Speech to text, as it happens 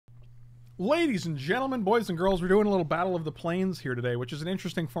Ladies and gentlemen, boys and girls, we're doing a little Battle of the Plains here today, which is an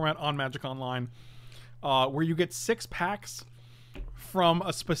interesting format on Magic Online, where you get 6 packs from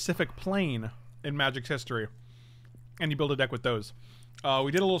a specific plane in Magic's history, and you build a deck with those.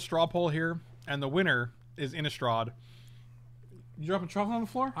 We did a little straw poll here, and the winner is Innistrad. You dropping chocolate on the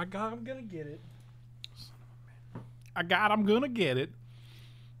floor? I'm gonna get it. I'm gonna get it.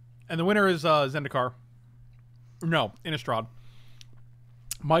 And the winner is Zendikar. No, Innistrad.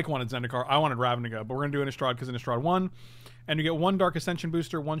 Mike wanted Zendikar. I wanted Ravnica, but we're going to do Innistrad because Innistrad won. And you get 1 Dark Ascension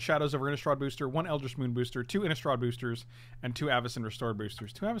booster, 1 Shadows over Innistrad booster, 1 Eldritch Moon booster, 2 Innistrad boosters, and 2 Avacyn Restored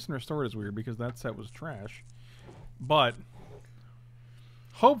boosters. 2 Avacyn Restored is weird because that set was trash. But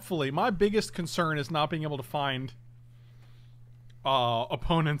hopefully, my biggest concern is not being able to find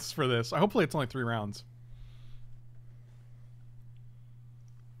opponents for this. Hopefully it's only 3 rounds.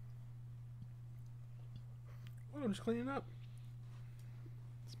 Well, I'm just cleaning up.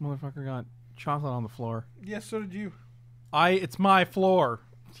 Motherfucker got chocolate on the floor. Yes, so did you. It's my floor.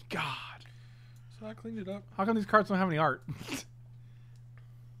 God. So I cleaned it up. How come these cards don't have any art?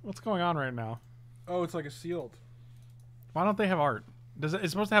 What's going on right now? Oh, it's like a sealed. Why don't they have art?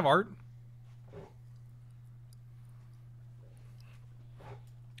 It's supposed to have art?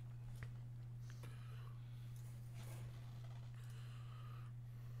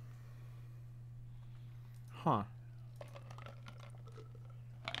 Huh.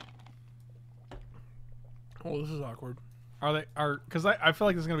 Oh, this is awkward. Because I feel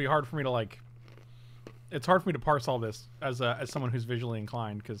like this is gonna be hard for me to like. It's hard for me to parse all this as someone who's visually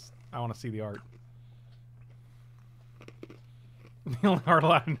inclined because I want to see the art. The only art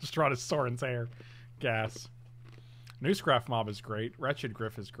allowed in Innistrad is Soren's hair. Gas. Newscraft Mob is great. Wretched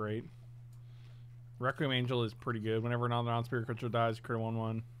Griff is great. Requiem Angel is pretty good. Whenever another non-spirit creature dies, you create a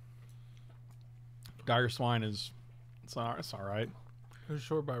 1/1. Dire Swine is it's all right. It's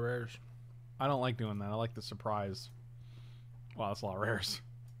short by rares. I don't like doing that. I like the surprise. Wow, that's a lot of rares.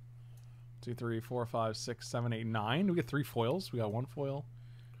 2, 3, 4, 5, 6, 7, 8, 9. We get 3 foils. We got 1 foil.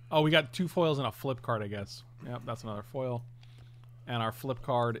 Oh, we got 2 foils and a flip card, I guess. Yep, that's another foil. And our flip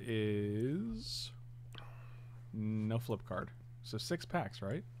card is no flip card. So 6 packs,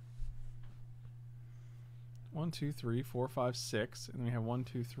 right? 1, 2, 3, 4, 5, 6, and then we have 1,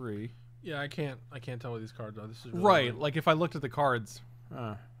 2, 3. Yeah, I can't tell what these cards are. This is really Right. weird. Like if I looked at the cards.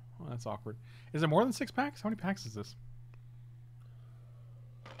 Well, that's awkward. Is it more than 6 packs? How many packs is this?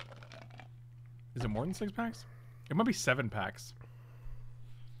 Is it more than 6 packs? It might be 7 packs.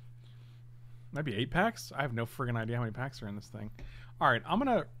 Might be 8 packs? I have no friggin' idea how many packs are in this thing. Alright,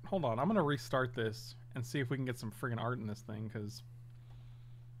 hold on. I'm gonna restart this and see if we can get some friggin' art in this thing, because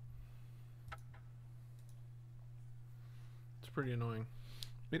It's pretty annoying.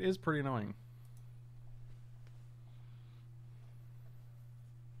 it is pretty annoying.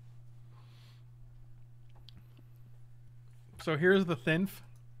 So here's the Thinf.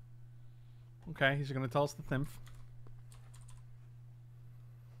 Okay, he's going to tell us the Thinf.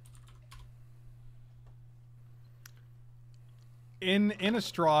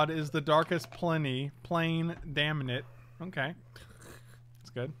 Innistrad is the darkest plane, damn it. Okay. That's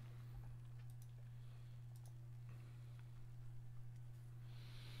good.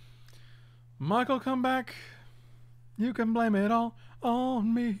 Michael, come back. You can blame it all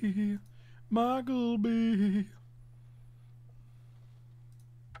on me. Michael B.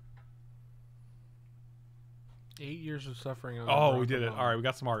 Eight years of suffering. On Oh, we did it. All right, we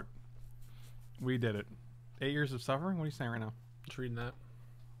got some art. We did it. 8 years of suffering? What are you saying right now? Just reading that.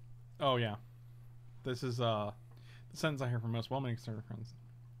 Oh, yeah. This is the sentence I hear from most well-meaning external friends.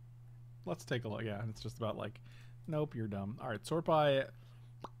 Let's take a look. Yeah, it's just about like, nope, you're dumb. All right, sort by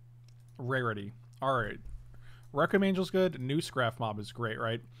rarity. All right. Requiem Angel's good. Newscraft Mob is great,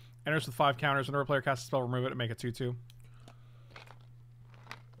 right? Enters with 5 counters. Whenever a player casts a spell, remove it and make it 2/2.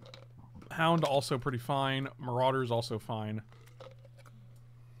 Hound also pretty fine. Marauder's also fine.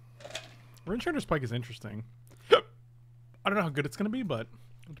 Rindshader's Pike is interesting. I don't know how good it's going to be, but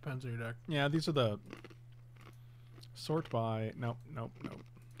It depends on your deck. yeah, these are the sort by. Nope.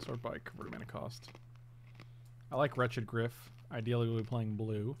 Sort by converted mana cost. I like Wretched Griff. Ideally, we'll be playing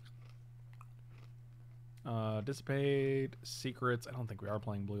blue. Dissipate, Secrets. I don't think we are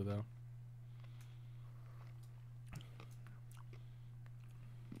playing blue, though.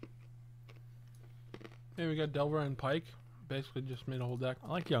 Hey, we got Delver and Pike. Basically just made a whole deck. I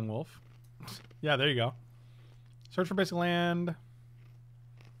like Young Wolf. Yeah, there you go. Search for basic land.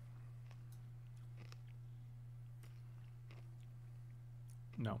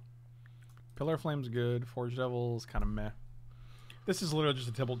 No. Pillar of Flame's good. Forge Devil's kind of meh. This is literally just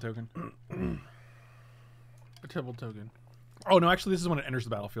a Tibble token. A Tibble token. Oh, no, actually, this is when it enters the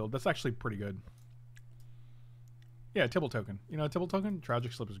battlefield. That's actually pretty good. Yeah, Tibble token. You know, a Tibble token?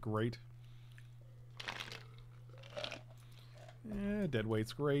 Tragic Slip is great. Yeah, Dead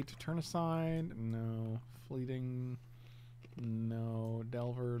Weight's great. Turn aside? No. Fleeting? No.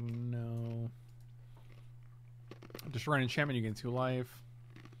 Delver? No. Destroy an enchantment, you gain 2 life.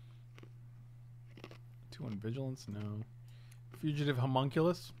 2 on Vigilance? No. Fugitive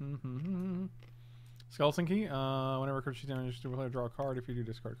Homunculus? Skeleton Key? Whenever a creature damage, you player draw a card. If you do,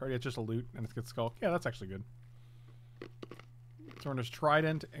 discard a card. Yeah, it's just a loot, and it gets Skull. Yeah, that's actually good. Thorn's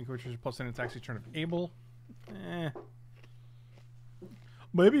Trident, and creatures plus an attacks each turn if able.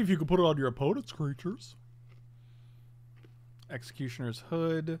 Maybe if you could put it on your opponent's creatures. Executioner's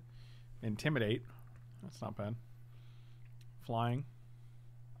Hood. Intimidate. That's not bad. Flying.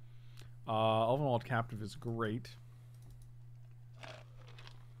 Elvenwald Captive is great.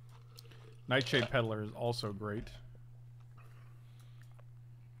 Nightshade Peddler is also great.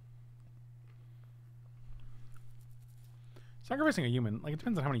 Sacrificing a human. Like, it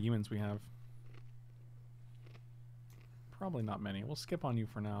depends on how many humans we have. Probably not many. We'll skip on you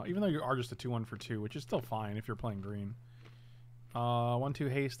for now. Even though you are just a 2-1 for 2, which is still fine if you're playing green.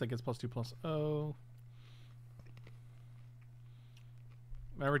 1/2 haste that gets +2/+0.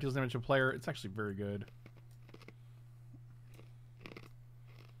 Whenever it deals damage to a player, it's actually very good.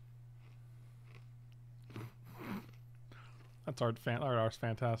 That's art's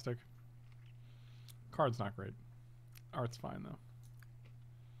fantastic. Card's not great. Art's fine though.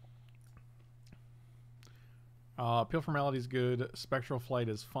 Appeal for Malady is good. Spectral Flight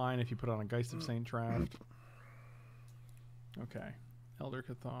is fine if you put on a Geist of Saint draft. Okay. Elder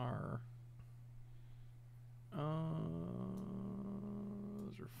Cathar. Those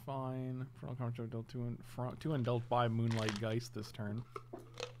are fine. Frontal Commentary dealt 2 and dealt by Moonlight Geist this turn.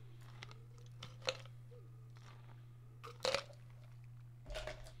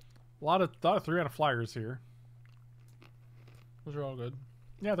 A lot of 3-mana flyers here. Those are all good.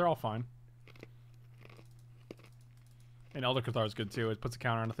 Yeah, they're all fine. And Elder Cathar is good too. It puts a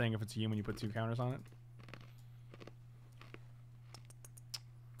counter on a thing. If it's a human, you put 2 counters on it.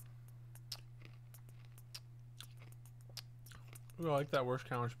 Ooh, I like that worst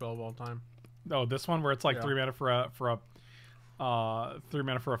counter spell of all time. Oh, this one where it's like 3 mana for a 3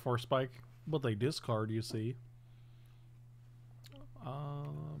 mana for a Force Spike. But they discard, you see.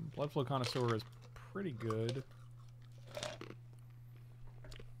 Bloodflow Connoisseur is pretty good.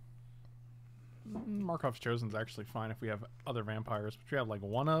 Markov's Chosen's actually fine if we have other vampires, which we have like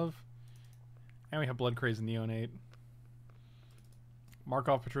 1 of. And we have Blood Crazed Neonate.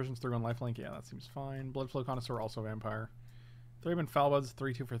 Markov Patrician's 3-1 lifelink. Yeah, that seems fine. Bloodflow Connoisseur, also vampire. 3-man Foulbuds,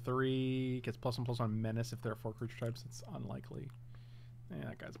 3/2 for 3. Gets +1/+1 menace if there are 4 creature types. It's unlikely. Yeah,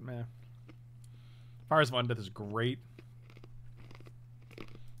 that guy's meh. Fires of Undeath is great.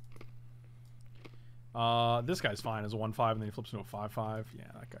 This guy's fine as a 1/5, and then he flips into a 5/5.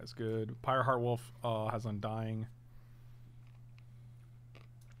 Yeah, that guy's good. Pyre Heartwolf has Undying.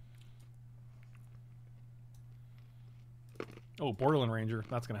 Oh, Borderland Ranger.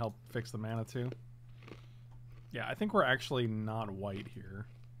 That's going to help fix the mana, too. Yeah, I think we're actually not white here.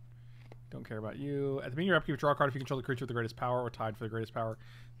 Don't care about you. At the beginning of your upkeep, draw a card if you control the creature with the greatest power or tied for the greatest power.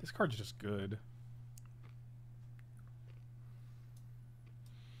 This card's just good.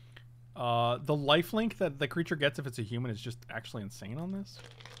 The lifelink that the creature gets if it's a human is just actually insane on this.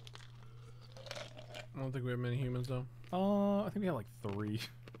 I don't think we have many humans, though. I think we have like 3.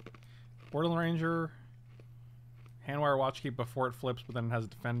 Borderland Ranger. Handwire Watchkeep before it flips, but then it has a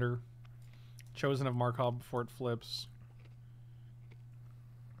Defender. Chosen of Markov before it flips.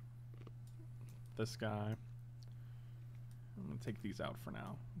 This guy. I'm going to take these out for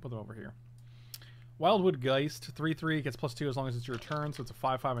now. Put them over here. Wildwood Geist, 3/3, gets +2 as long as it's your turn, so it's a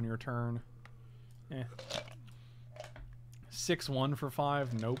 5/5 on your turn. 6/1 for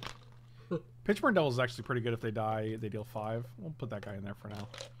 5, nope. Pitchburn Devil is actually pretty good if they die, they deal 5. We'll put that guy in there for now.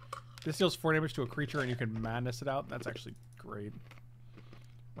 This deals 4 damage to a creature and you can madness it out. That's actually great.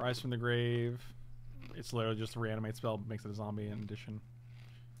 Rise from the Grave. It's literally just a reanimate spell, makes it a zombie in addition.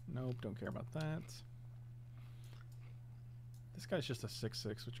 Nope, don't care about that. This guy's just a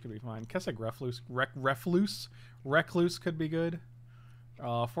 6/6, which could be fine. Kessig Recluse could be good.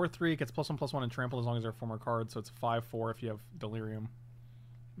 4/3, gets +1/+1 and trample as long as there are 4 more cards, so it's 5/4 if you have Delirium.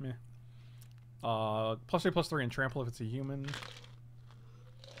 Meh. +3/+3 and trample if it's a human.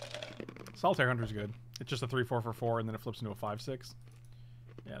 Solitaire Hunter's good. It's just a 3/4 for 4, and then it flips into a 5/6.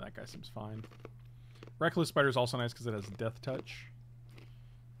 Yeah, that guy seems fine. Recluse Spider is also nice because it has Death Touch.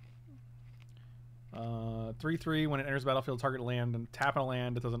 3/3, when it enters the battlefield, target land and tap on a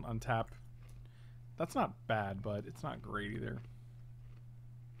land, it doesn't untap. That's not bad, but it's not great either.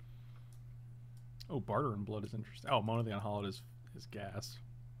 Oh, Barter and Blood is interesting. Oh, Mono the Unhallowed is gas.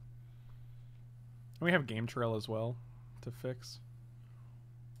 And we have Game Trail as well to fix.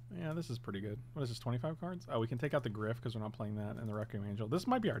 Yeah, this is pretty good. What is this, 25 cards? Oh, we can take out the Griff because we're not playing that, and the Requiem Angel. This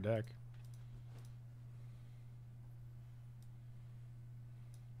might be our deck.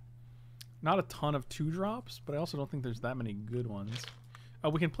 Not a ton of 2-drops, but I also don't think there's that many good ones. Oh,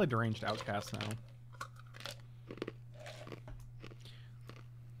 we can play Deranged Outcast now.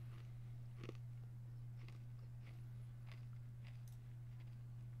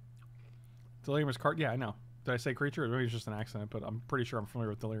 Delirium is card. Yeah, I know. Did I say creature? Maybe it's just an accident, but I'm pretty sure I'm familiar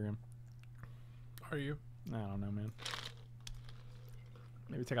with Delirium. Are you? I don't know, man.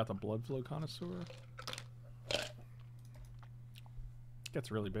 Maybe take out the Bloodflow Connoisseur. Gets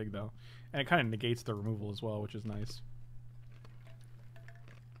really big, though. And it kind of negates the removal as well, which is nice.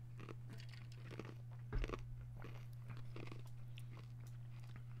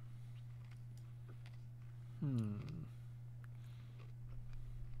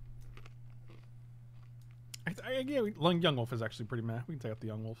 Yeah, Young Wolf is actually pretty meh. We can take out the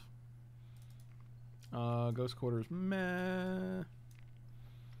Young Wolf. Ghost Quarters, meh.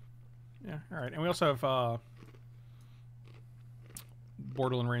 Yeah, alright. And we also have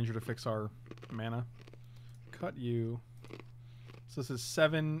Borderland Ranger to fix our mana. Cut you. So this is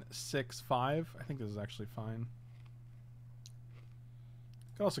 7, 6, 5. I think this is actually fine.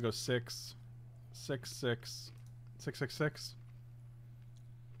 Could also go 6, 6, 6, 6, 6, 6.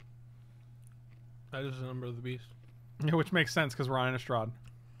 That is the number of the beast. Yeah, which makes sense because we're on Innistrad.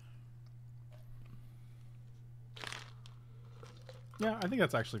 Yeah, I think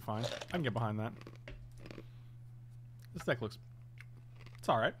that's actually fine. I can get behind that. This deck looks... It's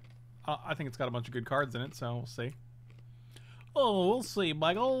alright. I think it's got a bunch of good cards in it, so we'll see. Oh, we'll see,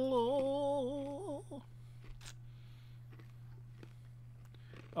 Michael.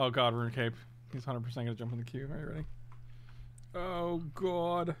 Oh, God, Rune Cape. He's 100% going to jump in the queue. Are you ready? Oh,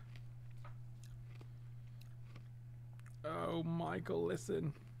 God. Oh, Michael,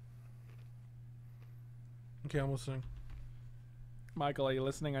 listen. Okay, I'm listening. Michael, are you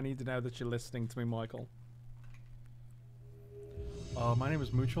listening? I need to know that you're listening to me, Michael. My name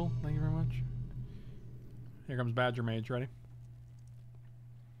is Moochel. Thank you very much. Here comes Badger Mage. Ready?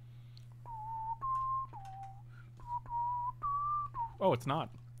 Oh, it's not.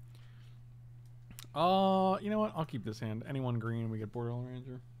 You know what? I'll keep this hand. Anyone green, we get Borderland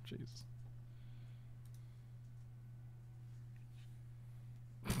Ranger. Jeez.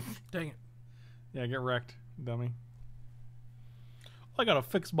 Dang it. Yeah, get wrecked, dummy. I gotta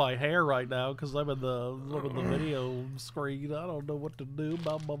fix my hair right now because I'm in the video screen. I don't know what to do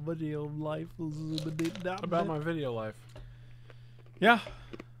about my video life. About my video life. Yeah,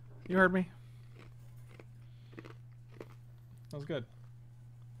 you heard me. That was good.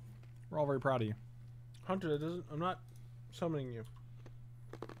 We're all very proud of you. Hunter, I'm not summoning you.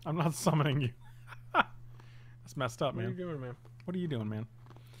 I'm not summoning you. That's messed up, man. What are you doing, man? What are you doing, man?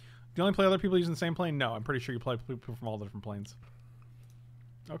 Do you only play other people using the same plane? No, I'm pretty sure you play people from all the different planes.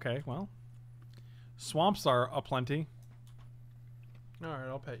 Okay, well. Swamps are aplenty. Alright,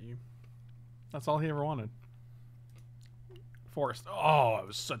 I'll pet you. That's all he ever wanted. Forest. Oh, it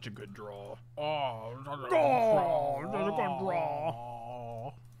was such a good draw. Oh, such a good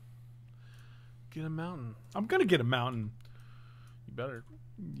draw. Get a mountain. I'm gonna get a mountain. You better.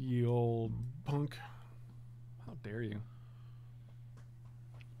 You old Punk. How dare you?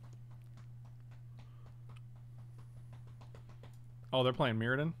 Oh, they're playing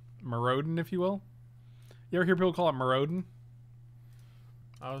Mirrodin? Marrodin, if you will. You ever hear people call it Marrodin?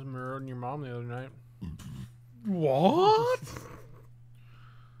 I was murdering your mom the other night. What?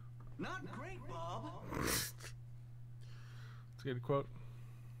 Not great, Bob. It's a good quote.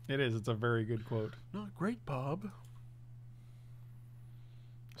 It is. It's a very good quote. Not great, Bob.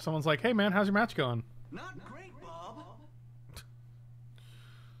 Someone's like, hey, man, how's your match going? Not great, Bob.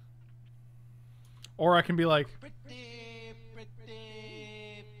 Or I can be like, Pretty good.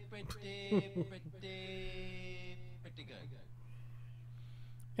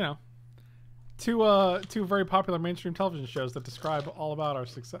 you know, two very popular mainstream television shows that describe all about our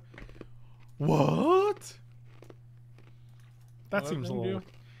success. What? That seems a little...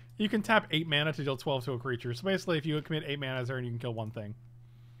 You can tap 8 mana to deal 12 to a creature. So basically, if you commit 8 mana as turn, you can kill one thing.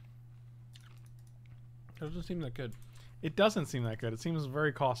 That doesn't seem that good. It doesn't seem that good. It seems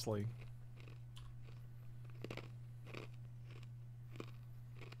very costly.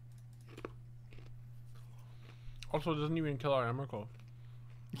 Also, it doesn't even kill our Emrakul.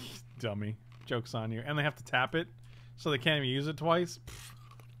 Dummy. Joke's on you. And they have to tap it, so they can't even use it twice. Pfft.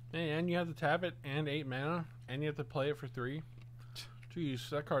 Hey, and you have to tap it and 8 mana, and you have to play it for 3. Jeez,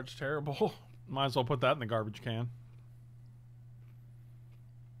 that card's terrible. Might as well put that in the garbage can.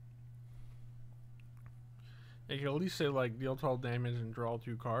 You could at least say, like, deal 12 damage and draw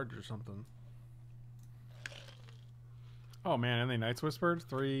 2 cards or something. Oh man, and they Night's Whispered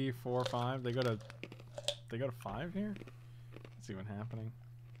 3, 4, 5. They go to 5 here. Let's see what's happening.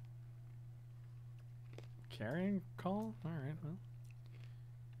 Carrying call. All right.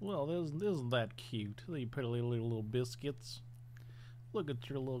 Well, isn't that cute? They put a little biscuits. Look at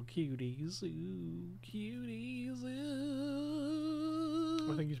your little cuties. Ooh, cuties. Ooh.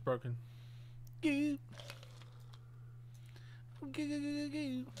 I think he's broken. Goo.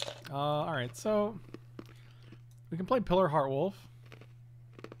 All right, so we can play Pillar Heart Wolf.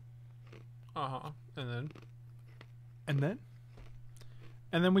 And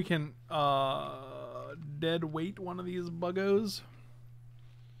then we can dead weight one of these buggos,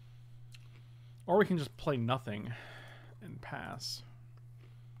 or we can just play nothing and pass.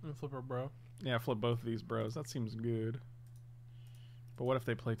 And flip our bro. Yeah, flip both of these bros. That seems good. But what if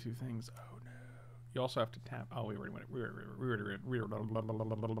they play 2 things? Oh no! You also have to tap. Oh, we already went. We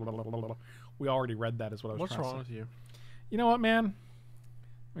already read that. Is what I was. What's trying wrong to say. with you? You know what, man?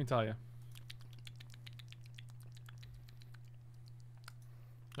 Let me tell you.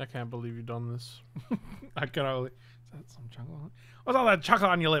 I can't believe you've done this. I can only. Is that some chocolate? What's all that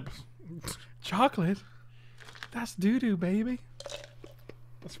chocolate on your lips? Chocolate? That's doo doo, baby.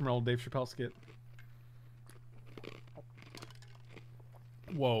 That's from an old Dave Chappelle skit.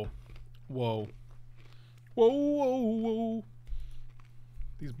 Whoa. Whoa. Whoa, whoa, whoa.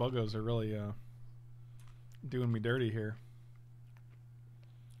 These buggos are really doing me dirty here.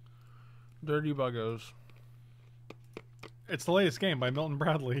 Dirty Buggos. It's the latest game by Milton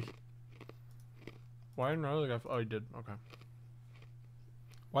Bradley. Why didn't I think oh, he did. Okay.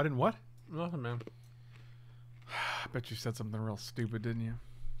 Why didn't what? Nothing, man. I bet you said something real stupid, didn't you?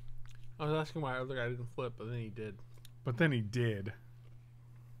 I was asking why other guy didn't flip, but then he did. But then he did.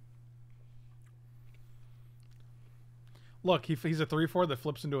 Look, he's a 3/4 that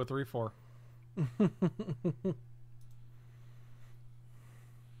flips into a 3/4.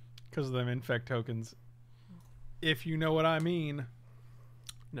 Because of them infect tokens. If you know what I mean.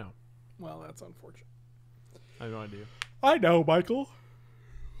 No. Well, that's unfortunate. I have no idea. I know, Michael.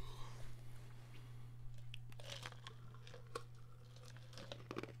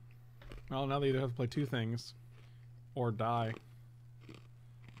 Well, now they either have to play 2 things or die.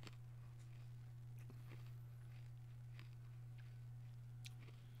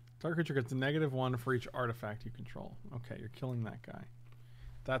 Target creature gets a -1 for each artifact you control. Okay, you're killing that guy.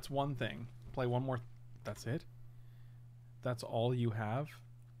 That's one thing. Play one more. That's it? That's all you have?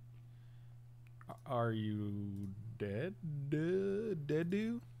 Are you dead? Dead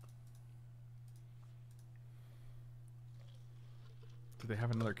do? Do they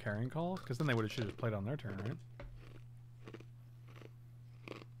have another carrying call? Because then they would have should have played on their turn, right?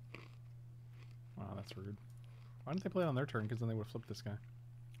 Wow, that's rude. Why didn't they play it on their turn? Because then they would have flipped this guy.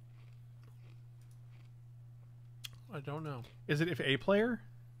 I don't know. Is it if a player?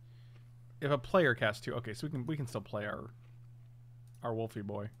 If a player casts 2, okay, so we can still play our Wolfie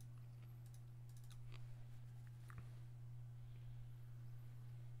boy.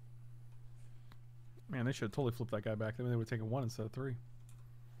 Man, they should have totally flipped that guy back. Then they would have taken 1 instead of 3.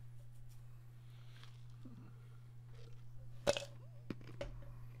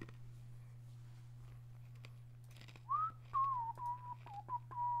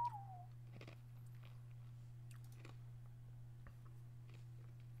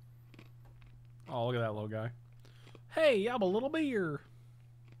 Oh, look at that little guy. Hey, I'm a little beer.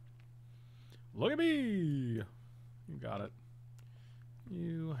 Look at me. You got it.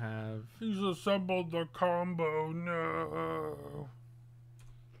 You have... He's assembled the combo. No.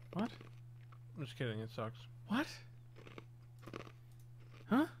 What? I'm just kidding. It sucks. What?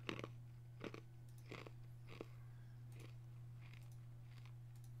 Huh?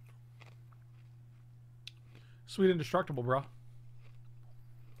 Sweet indestructible, bro.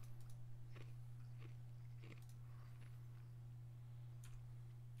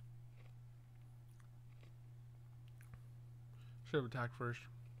 Should have attacked first.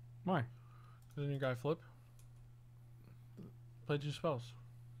 Why? Doesn't your guy flip? Play 2 spells.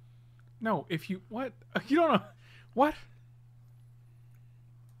 No, if you... What? You don't know... What?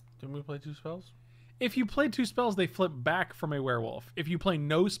 Didn't we play 2 spells? If you play 2 spells, they flip back from a werewolf. If you play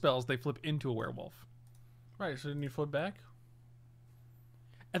no spells, they flip into a werewolf. Right, so didn't you flip back?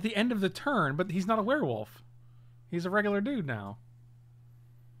 At the end of the turn, but he's not a werewolf. He's a regular dude now.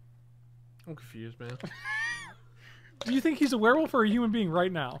 I'm confused, man. Do you think he's a werewolf or a human being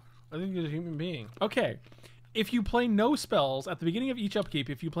right now? I think he's a human being. Okay. If you play no spells at the beginning of each upkeep,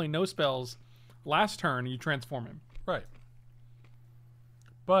 if you play no spells, last turn you transform him. Right.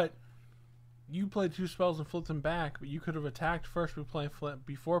 But you played 2 spells and flipped him back, but you could have attacked first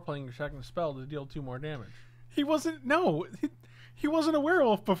before playing your second spell to deal 2 more damage. He wasn't. No, he wasn't a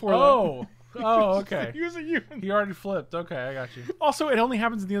werewolf before. Oh, that. oh, okay. He was a human. He already flipped. Okay, I got you. Also, it only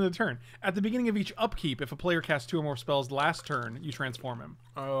happens at the end of the turn. At the beginning of each upkeep, if a player casts 2 or more spells last turn, you transform him.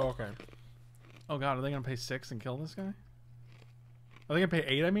 Oh, okay. Oh god, are they gonna pay 6 and kill this guy? Are they gonna pay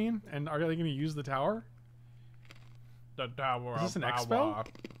 8? I mean, and are they gonna use the tower? The tower. Is this an X spell?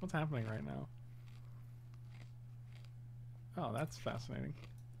 What's happening right now? Oh, that's fascinating.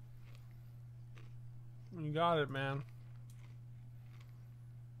 You got it, man.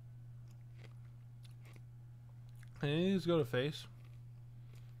 Can any of these go to face?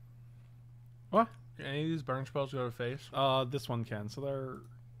 What? Can any of these burn spells go to face? This one can. So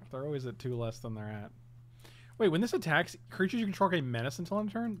they're always at 2 less than they're at. Wait, when this attacks, creatures you control gain menace until end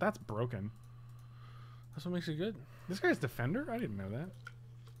of turn? That's broken. That's what makes it good. This guy's defender? I didn't know that.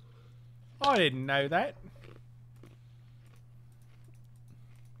 I didn't know that.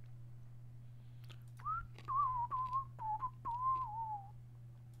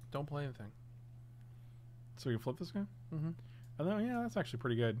 Don't play anything. So we can flip this guy? Mm-hmm. Oh, no, yeah, that's actually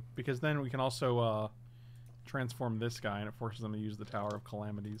pretty good. Because then we can also transform this guy, and it forces them to use the Tower of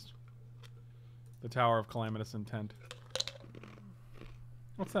Calamities. The Tower of Calamitous Intent.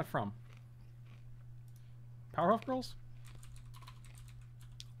 What's that from? Powerpuff Girls?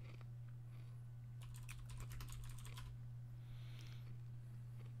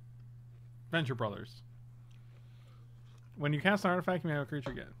 Venture Brothers. When you cast an artifact, you may have a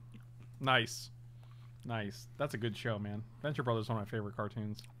creature get. Nice. Nice. That's a good show, man. Venture Brothers is one of my favorite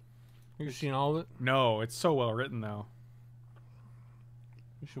cartoons. You seen all of it? No, it's so well written, though.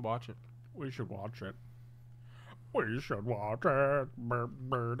 You should watch it. We should watch it. We should watch it.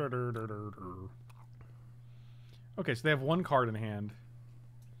 Okay, so they have 1 card in hand.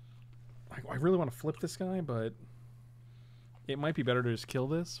 I really want to flip this guy, but it might be better to just kill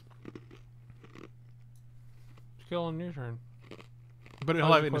this. Just kill on your turn. But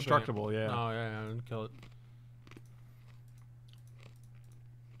it'll have indestructible, yeah. Oh, yeah, kill it.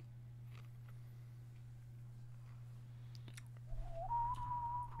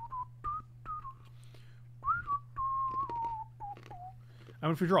 I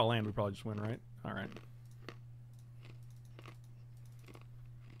mean, if we draw land, we probably just win, right? All right.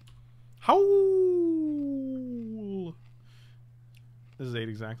 Howl! This is 8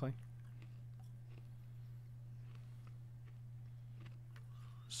 exactly.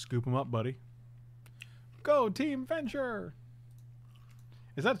 Scoop him up, buddy. Go, Team Venture!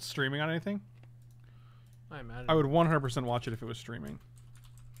 Is that streaming on anything? I imagine. I would 100% watch it if it was streaming.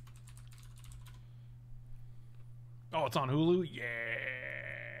 Oh, it's on Hulu? Yeah!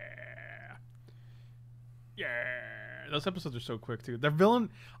 Yeah! Those episodes are so quick, too. The villain...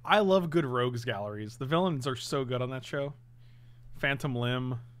 I love good rogues galleries. The villains are so good on that show. Phantom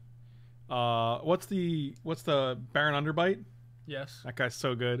Limb. What's the Baron Underbite? Yes. That guy's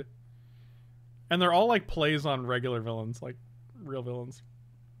so good. And they're all like plays on regular villains, like real villains.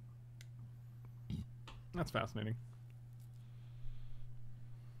 That's fascinating.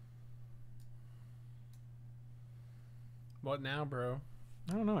 What now, bro?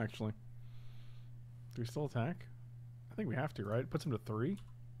 I don't know, actually. Do we still attack? I think we have to, right? It puts him to 3?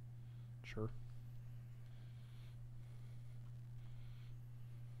 Sure.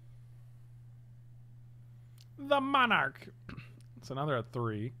 The Monarch! So now they're at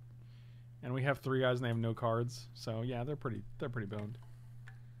 3. And we have 3 guys and they have no cards. So yeah, they're pretty boned.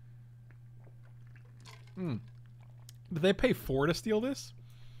 But they pay 4 to steal this?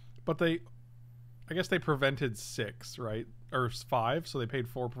 But I guess they prevented 6, right? Or 5, so they paid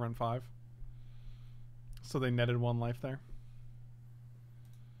 4 to prevent 5. So they netted 1 life there.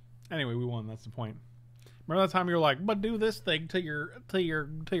 Anyway, we won. That's the point. Remember that time you were like, "But do this thing to your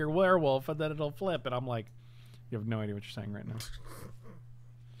werewolf, and then it'll flip." And I'm like, "You have no idea what you're saying right now."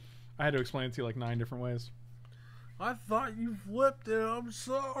 I had to explain it to you like 9 different ways. I thought you flipped it. I'm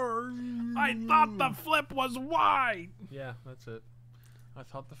sorry. I thought the flip was white. Yeah, that's it. I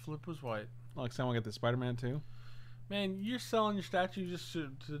thought the flip was white. Like, someone get the Spider-Man too. Man, you're selling your statue just to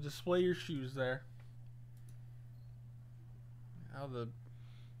display your shoes there. How the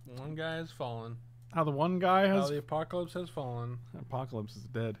one guy has fallen. How the one guy How has the apocalypse has fallen. Apocalypse is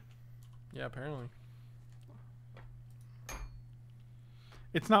dead. Yeah, apparently.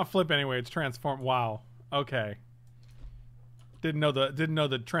 It's not flip anyway. It's transform. Wow. Okay. Didn't know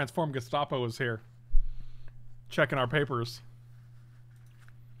the transform Gestapo was here. Checking our papers.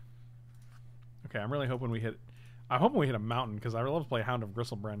 Okay, I'm really hoping we hit. I'm hoping we hit a mountain because I would love to play Hound of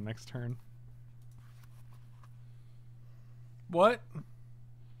Gristlebrand next turn. What?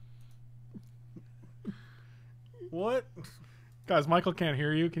 What? Guys, Michael can't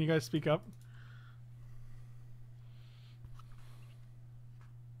hear you. Can you guys speak up?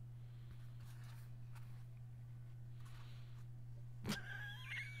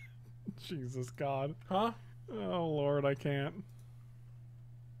 Jesus God. Huh? Oh Lord, I can't.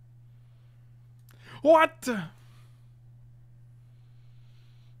 What?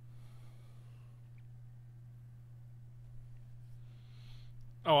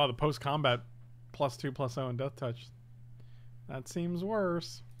 Oh, wow, the post-combat +2/+0 and Death Touch. That seems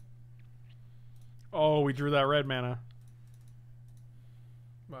worse. Oh, we drew that red mana.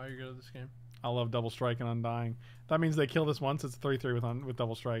 Wow, you're good at this game. I love Double Strike and Undying. That means they kill this once. It's 3/3 with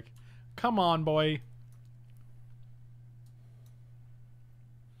Double Strike. Come on, boy.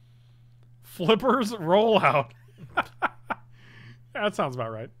 Flippers rollout. That sounds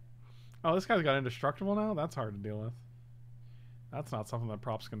about right. Oh, this guy's got indestructible now? That's hard to deal with. That's not something that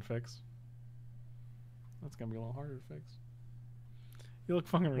props can fix. That's going to be a little harder to fix. You look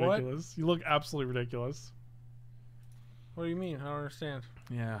fucking ridiculous. What? You look absolutely ridiculous. What do you mean? I don't understand.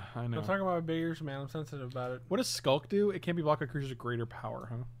 Yeah, I know. Don't talk about big ears, man. I'm sensitive about it. What does Skulk do? It can't be blocked by creatures of greater power,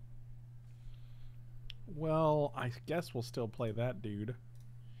 huh? Well, I guess we'll still play that dude.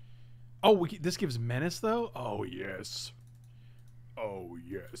 Oh, this gives Menace, though? Oh, yes. Oh,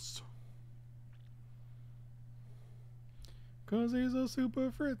 yes. Because he's a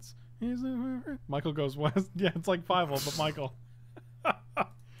super Fritz. He's a Fritz. Michael goes west. Yeah, it's like 5-0, but Michael.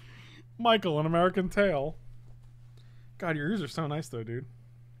 Michael, an American Tail. God, your ears are so nice, though, dude.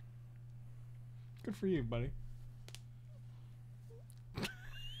 Good for you, buddy.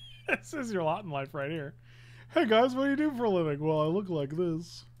 This is your lot in life right here. Hey, guys, what do you do for a living? Well, I look like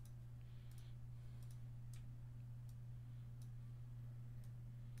this.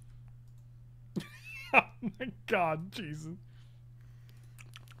 Oh, my God, Jesus.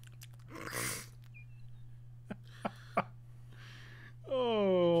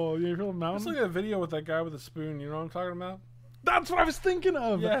 Oh, you feel a mountain? Let's look at a video with that guy with a spoon. You know what I'm talking about? That's what I was thinking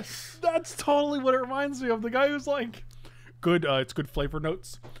of. Yes. That's totally what it reminds me of. The guy who's like, good, it's good flavor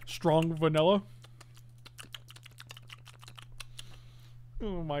notes. Strong vanilla.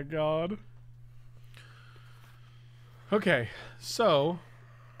 Oh my God. Okay, so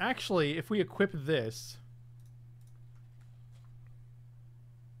actually, if we equip this.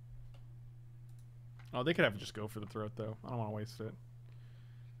 Oh, they could have just go for the throat, though. I don't want to waste it.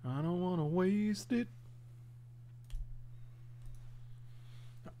 I don't want to waste it.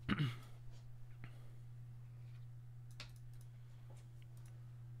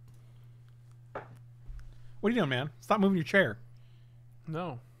 What are you doing, man? Stop moving your chair.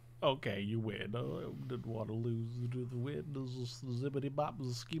 No. Okay, you win. I didn't want to lose to the win. Zippity bop,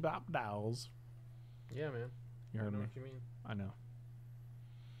 ski bop dolls. Yeah, man. You heard I know me. what you mean. I know.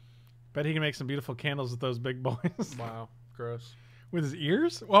 Bet he can make some beautiful candles with those big boys. Wow. Gross. With his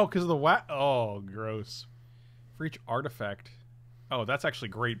ears? Well, because of the Oh, gross. For each artifact. Oh, that's actually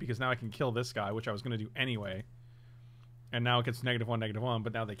great because now I can kill this guy, which I was going to do anyway. And now it gets -1, -1,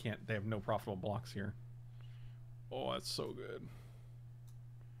 but now they can't. They have no profitable blocks here. Oh, that's so good.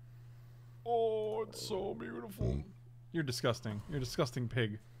 Oh, it's so beautiful. You're disgusting. You're a disgusting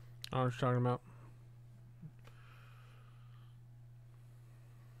pig. I don't know what you're talking about.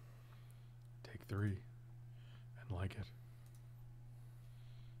 Take 3 and like it.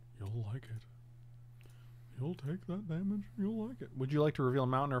 You'll like it. You'll take that damage. You'll like it. Would you like to reveal a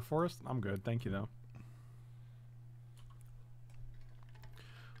mountain or a forest? I'm good. Thank you, though.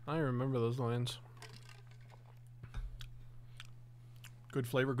 I remember those lines. Good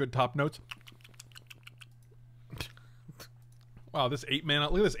flavor, good top notes. Wow, this 8 mana.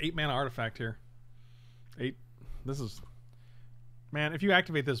 Look at this 8 mana artifact here. 8. This is. Man, if you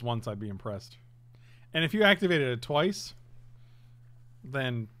activate this once, I'd be impressed. And if you activated it twice,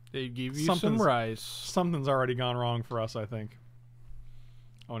 then they give you some rice. Something's already gone wrong for us, I think.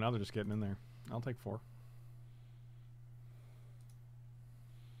 Oh, now they're just getting in there. I'll take 4.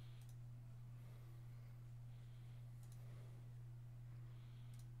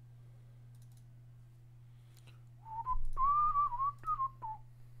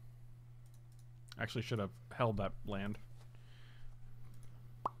 Actually should have held that land.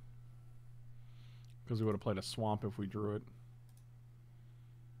 Because we would have played a swamp if we drew it.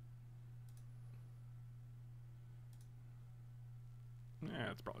 Yeah,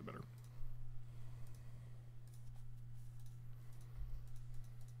 it's probably better.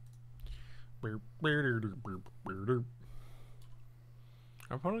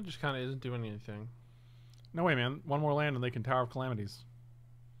 Our opponent just kind of isn't doing anything. No way, man. One more land and they can Tower of Calamities.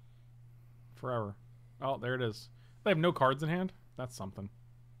 Forever. Oh, there it is. They have no cards in hand? That's something.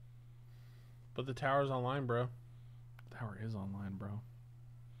 But the tower's online, bro. Tower is online, bro.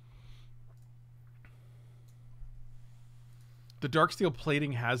 The Darksteel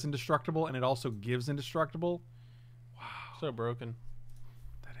plating has indestructible, and it also gives indestructible. Wow. So broken.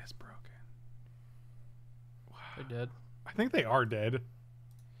 That is broken. Wow. They're dead. I think they are dead.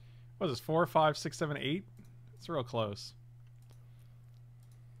 What is this? 4, 5, 6, 7, 8? It's real close.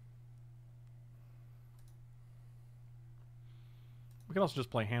 We can also just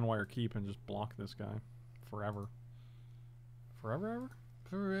play Handwire Keep and just block this guy forever. Forever, ever?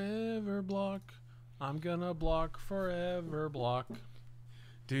 Forever block. I'm gonna block forever block.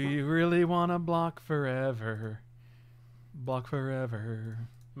 Do you really want to block forever? Block forever.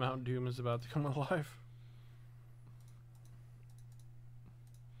 Mount Doom is about to come alive.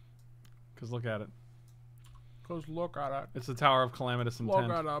 Because look at it. Cause look at it. It's the Tower of Calamitous Intent.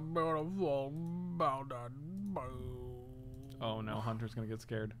 Look at that beautiful mountain. Oh no, Hunter's going to get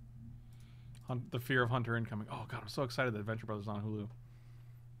scared. The fear of Hunter incoming. Oh god, I'm so excited that Adventure Brothers is on Hulu.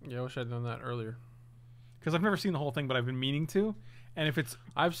 Yeah, I wish I'd done that earlier. Because I've never seen the whole thing, but I've been meaning to. And if it's...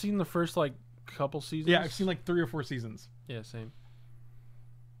 I've seen the first, like, couple seasons. Yeah, I've seen like 3 or 4 seasons. Yeah, same.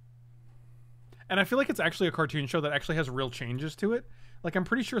 And I feel like it's actually a cartoon show that actually has real changes to it. Like, I'm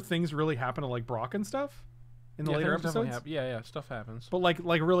pretty sure things really happen to, like, Brock and stuff in the later things definitely episodes. yeah, stuff happens. But, like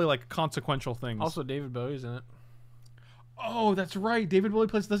really, like, consequential things. Also, David Bowie's in it. Oh, that's right. David Bowie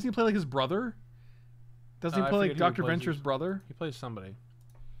plays... Doesn't he play, like, his brother? Doesn't he I play, like, forget who he Dr. plays Venture's his- brother? He plays somebody.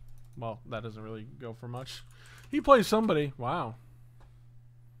 Well, that doesn't really go for much. He plays somebody. Wow.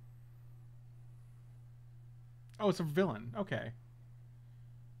 Oh, it's a villain. Okay.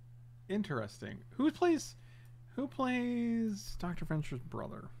 Interesting. Who plays Dr. Venture's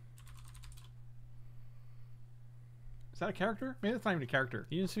brother? Is that a character? Maybe that's not even a character.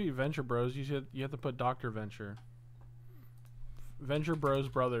 You didn't see Venture Bros. You have to put Dr. Venture. Venture Bros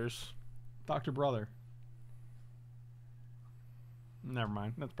Brothers. Dr. Brother. Never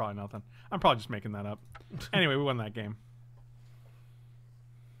mind. That's probably nothing. I'm probably just making that up. Anyway, we won that game.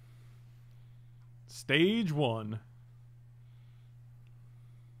 Stage 1.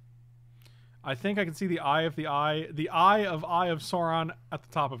 I think I can see the eye of Eye of Sauron at the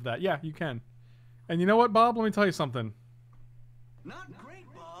top of that. Yeah, you can. And you know what, Bob? Let me tell you something. Not great,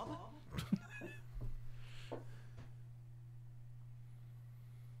 Bob.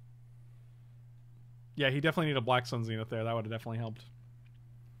 Yeah, he definitely needed a Black Sun Zenith there. That would have definitely helped.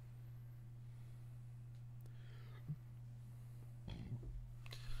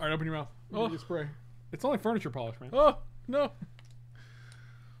 All right, open your mouth. Oh. You spray. It's only furniture polish, man. Oh, no.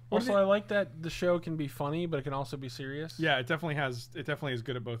 What Also, did I like that the show can be funny, but it can also be serious. Yeah, it definitely is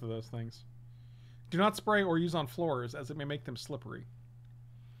good at both of those things. Do not spray or use on floors, as it may make them slippery.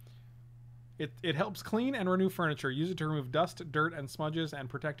 It helps clean and renew furniture. Use it to remove dust, dirt, and smudges, and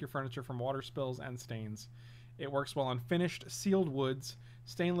protect your furniture from water spills and stains. It works well on finished, sealed woods,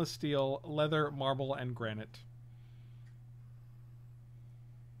 stainless steel, leather, marble, and granite.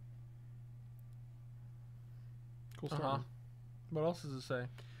 Cool story. Uh-huh. What else does it say?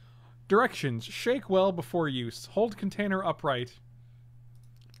 Directions. Shake well before use. Hold container upright.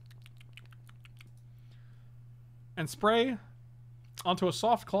 And spray onto a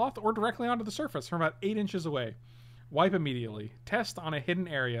soft cloth or directly onto the surface from about 8 inches away. Wipe immediately. Test on a hidden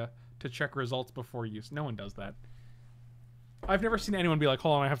area to check results before use. No one does that. I've never seen anyone be like,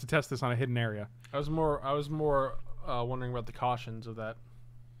 hold on, I have to test this on a hidden area. I was more wondering about the cautions of that.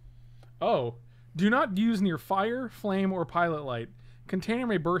 Oh. Do not use near fire, flame, or pilot light. Container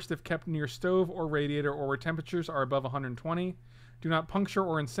may burst if kept near stove or radiator or where temperatures are above 120. Do not puncture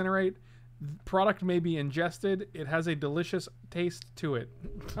or incinerate. Product may be ingested. It has a delicious taste to it.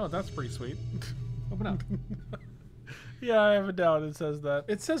 Oh, that's pretty sweet. Open up. Yeah, I have a doubt it says that.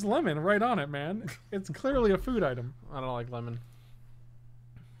 It says lemon right on it, man. It's clearly a food item. I don't like lemon.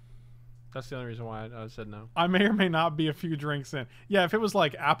 That's the only reason why I said no. I may or may not be a few drinks in. Yeah, if it was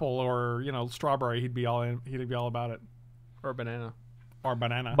like apple or, strawberry, he'd be all about it. Or banana. Or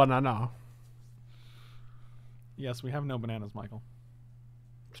banana. Banana. Yes, we have no bananas, Michael.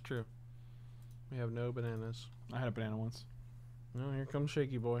 It's true. We have no bananas. I had a banana once. Oh, here comes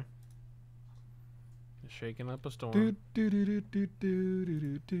Shaky Boy. He's shaking up a storm. Do do do do do do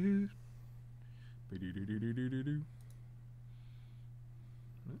do do do do.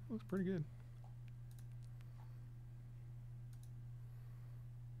 That looks pretty good.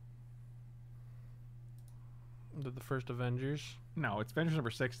 The first Avengers. No, it's Avengers number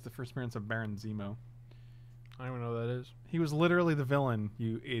 6. It's the first appearance of Baron Zemo. I don't even know what that is. He was literally the villain,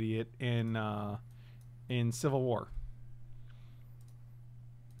 you idiot, in Civil War.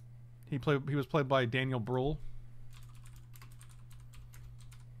 He was played by Daniel Bruhl.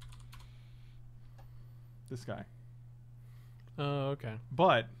 This guy. Oh, okay.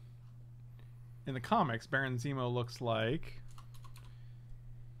 But in the comics, Baron Zemo looks like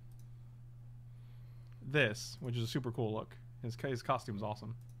this, which is a super cool look. His costume's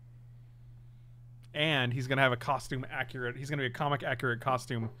awesome. And he's going to have a costume accurate. He's going to be a comic accurate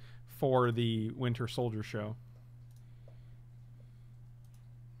costume for the Winter Soldier show.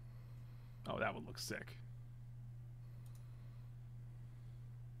 Oh, that would look sick.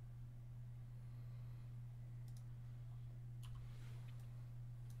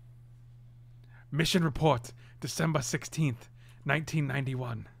 Mission report, December 16th,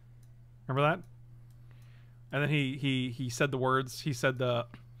 1991. Remember that? And then he said the words. He said the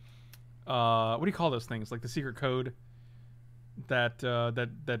what do you call those things? Like the secret code that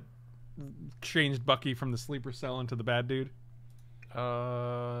that changed Bucky from the sleeper cell into the bad dude.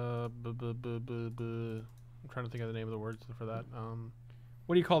 I'm trying to think of the name of the words for that.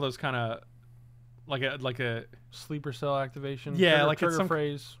 What do you call those kind of like a Sleeper cell activation. Yeah, trigger, like it's trigger some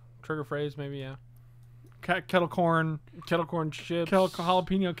phrase. Trigger phrase, maybe. Yeah. kettle corn, Kettle corn chips.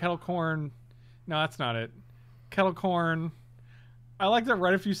 jalapeno kettle corn. No, that's not it. Kettle corn. I like that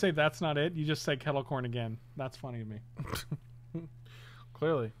right if you say that's not it, you just say kettle corn again. That's funny to me.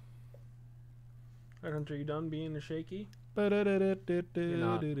 Clearly. Right, Hunter, you done being a shaky? He's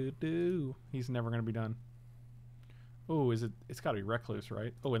never going to be done. Oh, is it? It's got to be Recluse,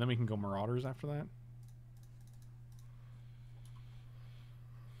 right? Oh, and then we can go Marauders after that.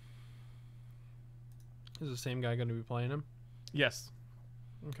 Is the same guy going to be playing him? Yes.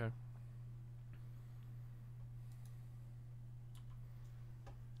 Okay.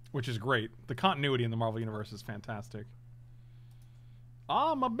 Which is great. The continuity in the Marvel Universe is fantastic.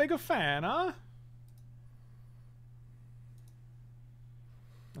 I'm a bigger fan, huh?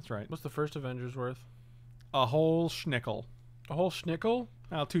 That's right. What's the first Avengers worth? A whole schnickel. A whole schnickel?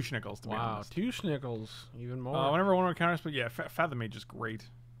 Well, 2 schnickels, to be Wow, honest. 2 schnickels. Even more. Whenever one encounters, but yeah, Fathom Mage is great.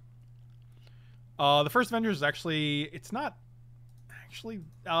 The first Avengers is actually, it's not actually,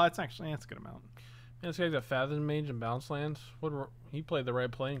 it's actually, it's a good amount. Yeah, this guy's got Fathom Mage and Bounce Lands. He played the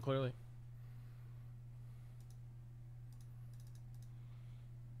right plane, clearly.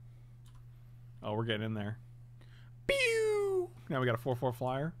 Oh, we're getting in there. Pew! Now we got a 4/4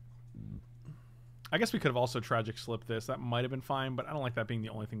 flyer. I guess we could have also Tragic Slip this. That might have been fine, but I don't like that being the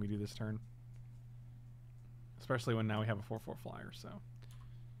only thing we do this turn. Especially when now we have a 4/4 flyer, so.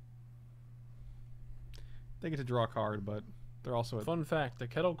 They get to draw a card, but they're also... Fun fact, the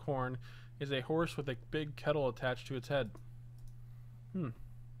kettle corn is a horse with a big kettle attached to its head.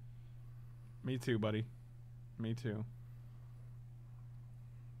 Me too, buddy. Me too.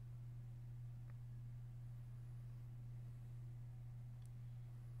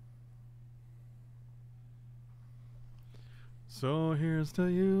 So here's to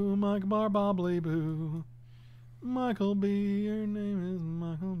you, Mike Barbobbly Boo. Michael B, your name is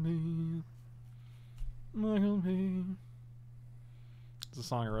Michael B. Michael B. It's a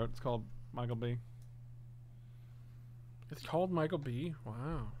song I wrote. It's called Michael B. It's called Michael B.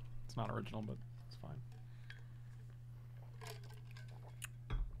 Wow. It's not original, but it's fine.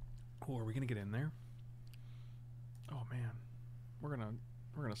 Oh, are we gonna get in there? Oh man, we're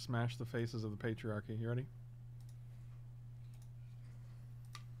gonna smash the faces of the patriarchy. You ready?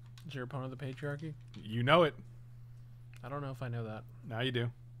 Is your opponent the patriarchy? You know it. I don't know if I know that. Now you do.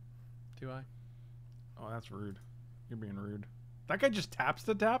 Do I? Oh, that's rude. You're being rude. That guy just taps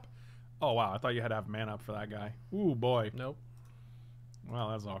the tap? Oh, wow. I thought you had to have mana up for that guy. Ooh, boy. Nope. Well,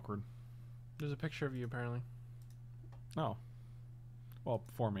 that's awkward. There's a picture of you, apparently. Oh. Well,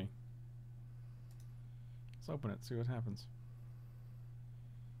 for me. Let's open it. See what happens.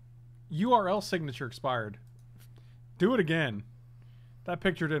 URL signature expired. Do it again. That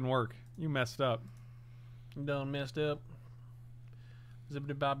picture didn't work. You messed up. You done messed up.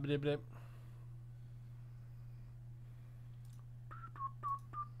 Zippity bob dip dip.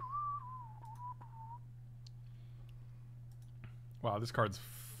 Wow, this card's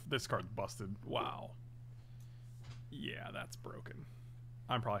busted. Wow. Yeah, that's broken.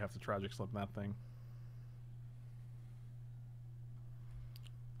 I probably have to Tragic Slip that thing.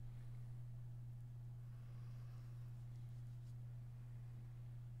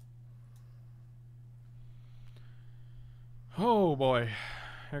 Oh boy,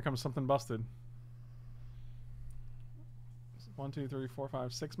 here comes something busted. 1, 2, 3, 4,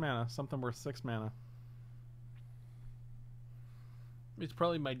 5, 6 mana. Something worth 6 mana. It's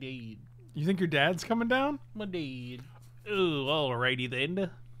probably my dad. You think your dad's coming down? My dad. Ooh, alrighty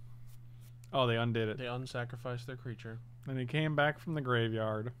then. Oh, they undid it. They unsacrificed their creature. And he came back from the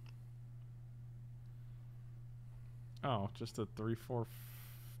graveyard. Oh, just a 3/4.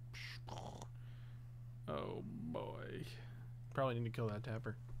 Oh boy. Probably need to kill that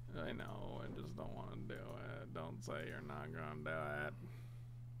tapper. I know. I just don't want to do it. Don't say you're not going to do it.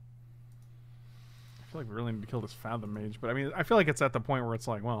 I feel like we really need to kill this Fathom Mage, but I mean, I feel like it's at the point where it's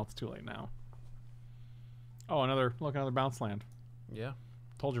like, well, it's too late now. Oh, another bounce land. Yeah.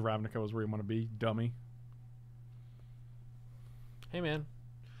 Told you Ravnica was where you want to be, dummy. Hey, man.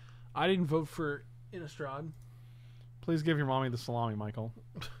 I didn't vote for Innistrad. Please give your mommy the salami, Michael.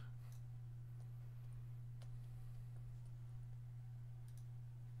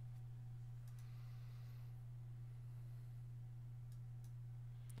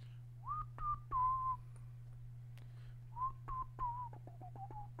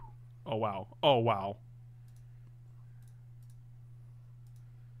 Oh, wow. Oh, wow.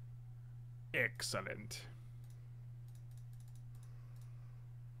 Excellent.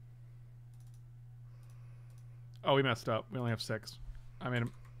 Oh, we messed up. We only have 6. I mean,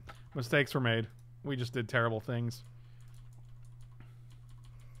 mistakes were made. We just did terrible things.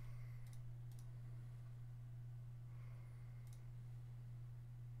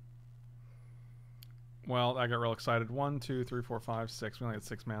 Well, I got real excited. 1, 2, 3, 4, 5, 6. We only had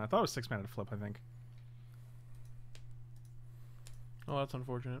 6 mana. I thought it was 6 mana to flip, I think. Oh, that's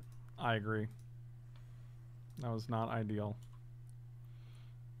unfortunate. I agree. That was not ideal.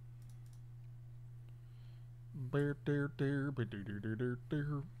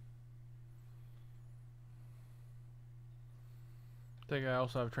 Think I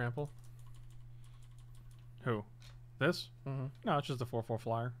also have trample. Who? This? Mm-hmm. No, it's just a 4/4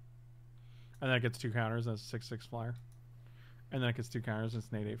 flyer. And then it gets 2 counters, and it's a 6/6 flyer. And then it gets 2 counters, and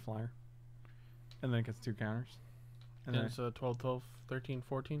it's an 8/8 flyer. And then it gets 2 counters. And then it's a 12, 12, 13,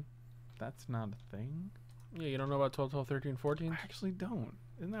 14. That's not a thing. Yeah, you don't know about 12, 12, 13, 14? I actually don't.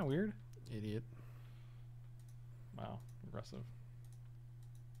 Isn't that weird? Idiot. Wow, aggressive.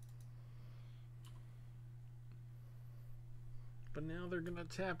 But now they're gonna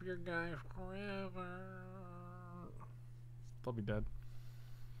tap your guy forever. They'll be dead.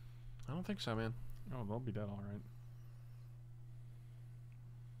 I don't think so, man. Oh, they'll be dead, all right.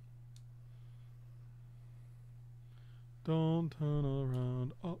 Don't turn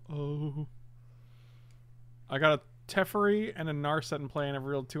around. Uh-oh. I got a Teferi and a Narset in play, and I've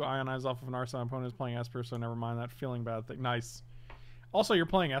reeled 2 Ionize off of Narset. My opponent is playing Esper, so never mind that feeling bad thing. Nice. Also, you're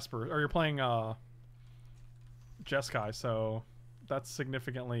playing Esper, or you're playing Jeskai, so that's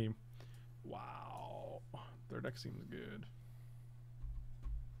significantly... Wow. Their deck seems good.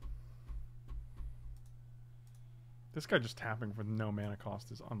 This guy just tapping with no mana cost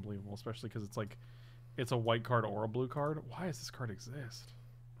is unbelievable, especially because it's like, it's a white card or a blue card. Why does this card exist?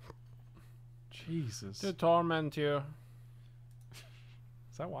 Jesus. To torment you.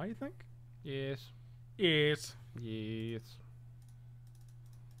 Is that why you think? Yes. Yes. Yes.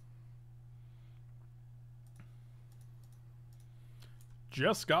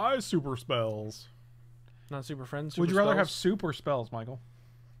 Jeskai super spells. Not super friends. Would Super you rather have spells? soup or spells, Michael?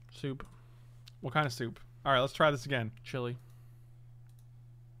 Soup? What kind of soup? All right, let's try this again. Chili.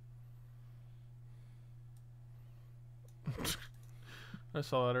 I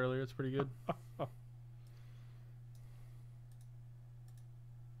saw that earlier. It's pretty good.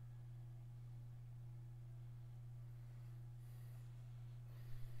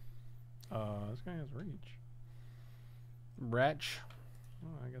 This guy has reach. Wretch.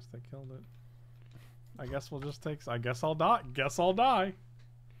 Oh, I guess they killed it. I guess we'll just take... I guess I'll die. Guess I'll die.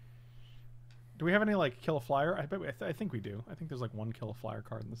 Do we have any, like, kill a flyer? I think we do. I think there's, like, 1 kill a flyer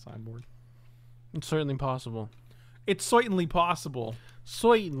card in the sideboard. It's certainly possible. It's certainly possible.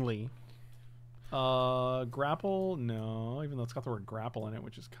 Certainly. Grapple? No. Even though it's got the word grapple in it,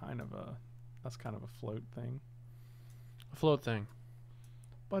 which is kind of a... That's kind of a float thing. A float thing.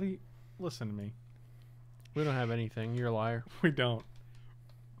 Buddy, listen to me. We don't have anything. You're a liar. We don't.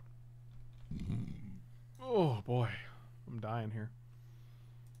 Oh, boy. I'm dying here.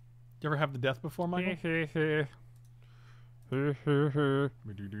 You ever have the death before, Michael?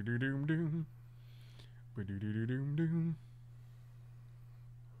 Ba-do-do-do-doom-doom. Ba-do-do-do-doom-doom.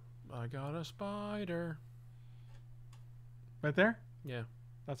 I got a spider. Right there? Yeah.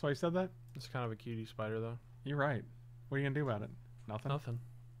 That's why you said that? It's kind of a cutie spider, though. You're right. What are you going to do about it? Nothing? Nothing.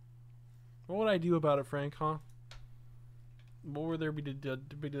 What would I do about it, Frank, huh? What would there be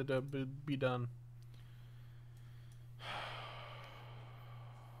done?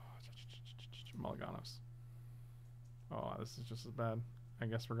 Mulliganos. Oh, this is just as bad. I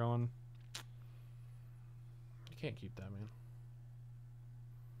guess we're going can't keep that, man.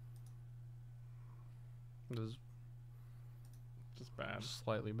 This is Just bad.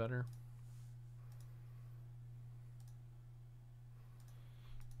 slightly better.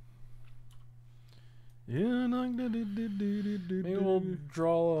 Yeah, Maybe we'll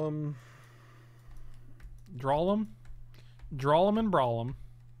draw draw them and brawl them.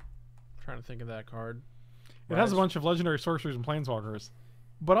 trying to think of that card. It has a Rise. bunch of legendary sorcerers and planeswalkers,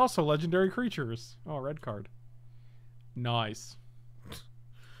 but also legendary creatures. Oh, red card. Nice.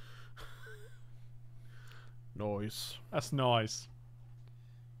 Noise. That's nice.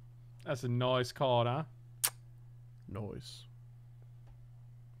 That's a nice card, huh? Noise.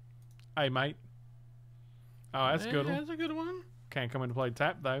 Hey, mate. Oh, that's a good one. That's a good one. Can't come into play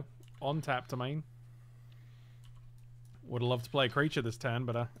tap, though. On tap to main. Would have loved to play a creature this turn,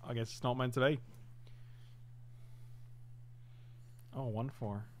 but I guess it's not meant to be. Oh,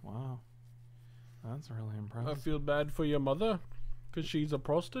 1/4. Wow. That's really I impressive. feel bad for your mother, because she's a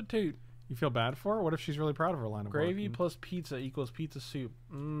prostitute. You feel bad for her? What if she's really proud of her line of work? Gravy plus pizza equals pizza soup.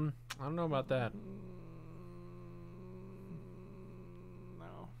 I don't know about that.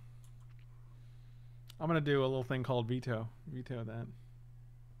 No. I'm going to do a little thing called veto. Veto that.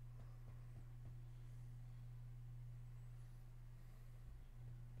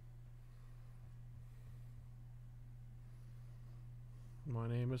 My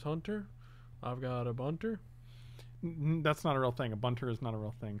name is Hunter. I've got a bunter. That's not a real thing. A bunter is not a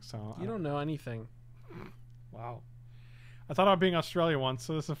real thing. So You don't know anything. Wow. I thought about being Australia once,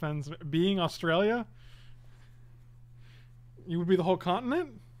 so this offends me. Being Australia? You would be the whole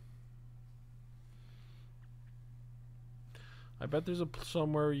continent? I bet there's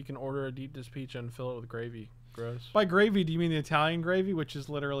somewhere you can order a deep dish pizza and fill it with gravy. Gross. By gravy, do you mean the Italian gravy, which is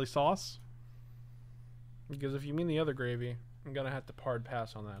literally sauce? Because if you mean the other gravy, I'm gonna have to pard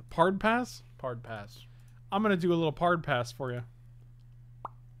pass on that. Pard pass? Pard pass. I'm going to do a little pard pass for you.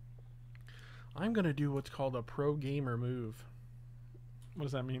 I'm gonna do what's called a pro gamer move. What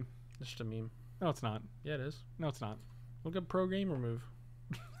does that mean? It's just a meme. No, it's not. Yeah, it is. No, it's not. Look at pro gamer move.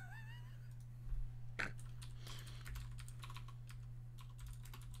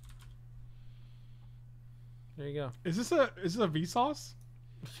 There you go. Is this a Vsauce?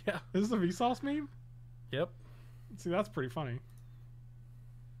 Yeah. Is this a Vsauce meme? Yep. See, that's pretty funny.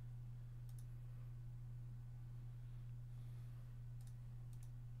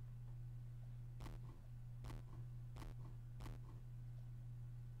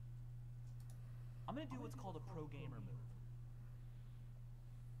 I'm gonna do what's called a pro gamer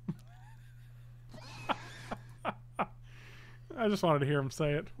move. I just wanted to hear him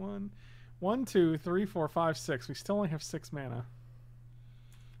say it. 1, 2, 3, 4, 5, 6. We still only have 6 mana.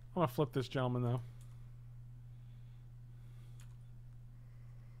 I'm gonna flip this gentleman though.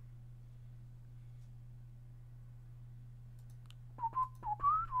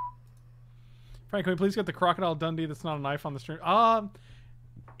 Frank, can we please get the Crocodile Dundee that's not a knife on the stream?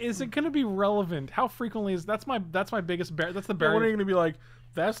 Is it going to be relevant? How frequently is that's my biggest barrier? That's the When are barrier. you gonna be like,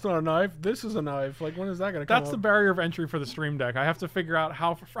 that's not a knife, this is a knife? Like, when is that gonna come That's the up? barrier of entry for the stream deck. I have to figure out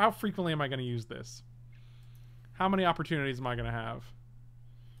how frequently am I going to use this? How many opportunities am I going to have?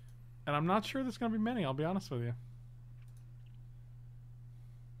 And I'm not sure there's going to be many, I'll be honest with you.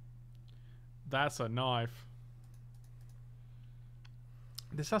 That's a knife.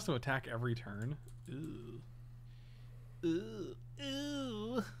 This has to attack every turn. Ew. Ew.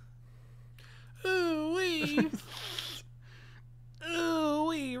 Ew. Ooh wee. Ooh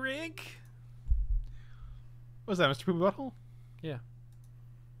wee, Rick. What was that, Mr. Poopy Butthole? Yeah.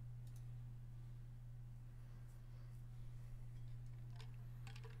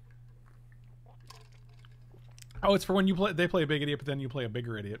 Oh, it's for when they play a big idiot, but then you play a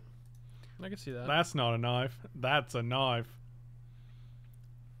bigger idiot. I can see that. That's not a knife. That's a knife.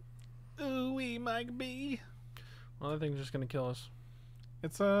 Ooh wee, Mike B. Well, that thing's just gonna kill us.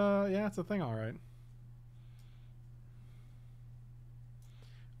 It's it's a thing, all right.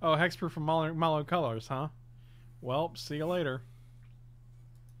 Oh, hexproof from Malo Colors, huh? Well, see you later.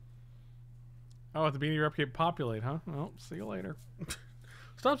 Oh, at the beginning of your upkeep, populate, huh? Well, see you later.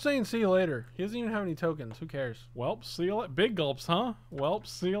 Stop saying see you later. He doesn't even have any tokens. Who cares? Well, see you later. Big gulps, huh? Well,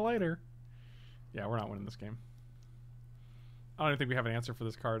 see you later. Yeah, we're not winning this game. I don't even think we have an answer for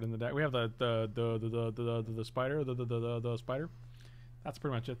this card in the deck. We have the spider, the spider. That's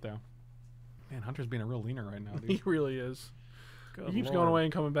pretty much it, though. Man, Hunter's being a real leaner right now, dude. He really is. Good He keeps Lord. going away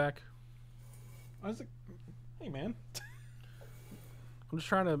and coming back. I was like, hey, man. I'm just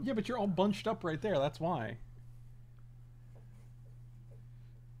trying to. Yeah, but you're all bunched up right there. That's why.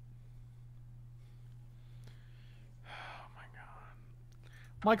 Oh my god.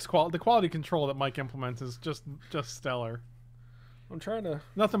 The quality control that Mike implements is just stellar. I'm trying to.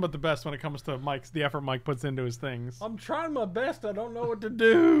 Nothing but the best when it comes to the effort Mike puts into his things. I'm trying my best. I don't know what to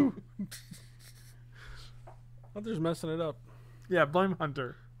do. Hunter's messing it up. Yeah, blame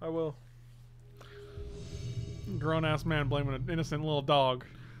Hunter. I will. Grown ass man blaming an innocent little dog.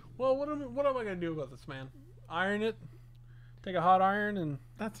 Well, what am I gonna do about this, man? Iron it. Take a hot iron and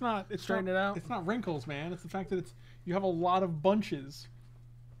That's not. It's straighten not, it out. It's not wrinkles, man. It's the fact that you have a lot of bunches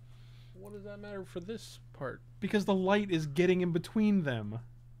What does that matter for this part? because the light is getting in between them.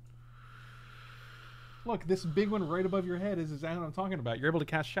 Look, this big one right above your head is exactly what I'm talking about. You're able to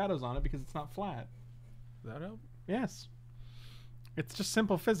cast shadows on it because it's not flat. Does that help? Yes. It's just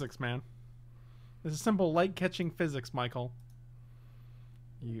simple physics, man. This is simple light-catching physics, Michael.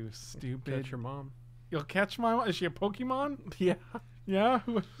 You stupid. Catch your mom. You'll catch my... Is she a Pokemon? Yeah. Yeah?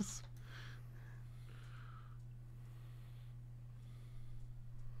 Who is...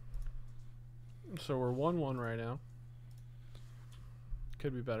 So we're 1-1 right now.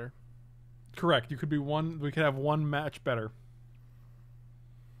 Could be better. Correct. You could be one... We could have one match better.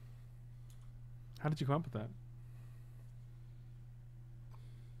 How did you come up with that?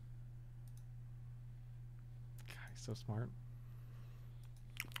 God, he's so smart.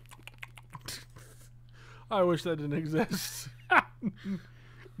 I wish that didn't exist.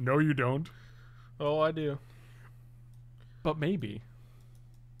 No, you don't. Oh, I do. But maybe.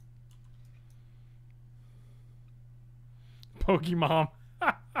 Pokemon.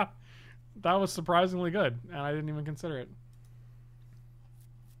 That was surprisingly good, and I didn't even consider it.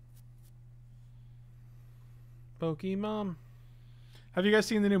 Pokemon. Have you guys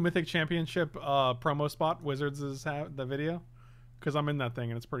seen the new Mythic Championship promo spot Wizards is the video? Because I'm in that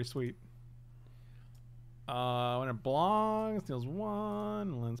thing and it's pretty sweet. When it belongs, deals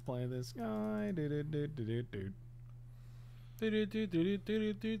one. Let's play this guy. Do.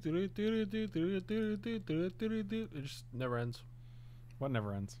 It just never ends. What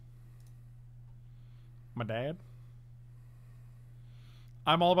never ends? My dad?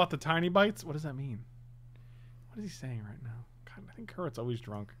 I'm all about the tiny bites? What does that mean? What is he saying right now? God, I think Kurt's always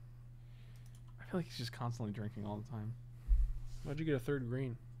drunk. I feel like he's just constantly drinking all the time. Why'd you get a third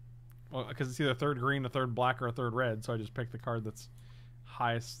green? Well, because it's either a third green, a third black, or a third red, so I just picked the card that's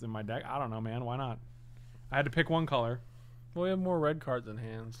highest in my deck. I don't know, man. Why not? I had to pick one color. Well, we have more red cards in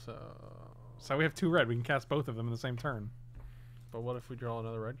hand, so... So we have two red. We can cast both of them in the same turn. But what if we draw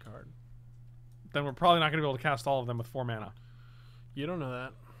another red card? Then we're probably not going to be able to cast all of them with 4 mana. You don't know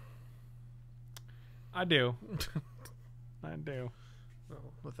that. I do. I do. No,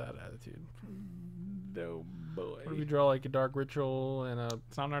 with that attitude. No, boy. What if we draw like a dark ritual and a...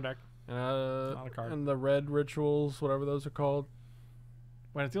 It's not in our deck. Not a card. And the red rituals, whatever those are called.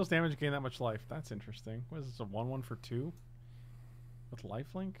 When it deals damage, gain that much life. That's interesting. What is this, a 1/1 for 2? With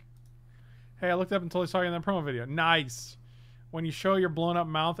lifelink? Hey, I looked up until I saw you in that promo video. Nice! When you show your blown up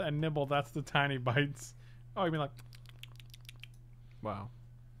mouth and nibble, that's the tiny bites. Oh, you mean like... Wow.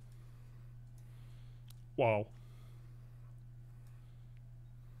 Wow.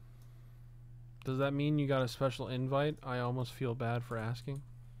 Does that mean you got a special invite? I almost feel bad for asking.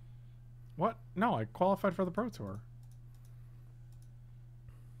 What? No, I qualified for the Pro Tour.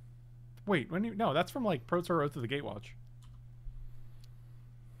 Wait, when you... No, that's from like Pro Tour Oath of the Gatewatch.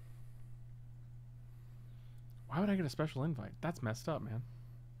 Why would I get a special invite? That's messed up, man.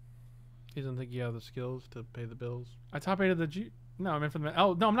 He doesn't think you have the skills to pay the bills. I top 8 of the G... No, I'm in for the...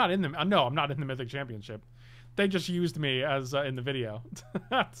 Oh, no, I'm not in the... No, I'm not in the Mythic Championship. They just used me as in the video.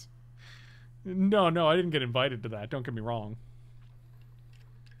 That's... No, I didn't get invited to that. Don't get me wrong.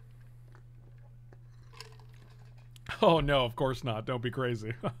 Oh, no, of course not. Don't be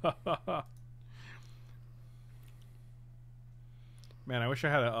crazy. Man, I wish I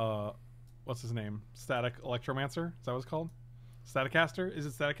had a... what's his name? Static Electromancer? Is that what it's called? Staticaster? Is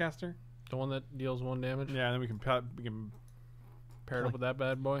it Staticaster? The one that deals 1 damage? Yeah, and then we can Pair it up with that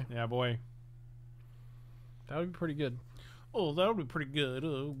bad boy? Yeah, boy. That would be pretty good. Oh, that would be pretty good.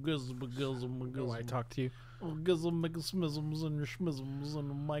 Oh, guzzle. Oh, I talk to you. Oh, guzzle, Michael Smisms and your schmisms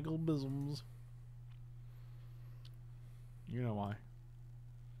and Michael Bisms. You know why.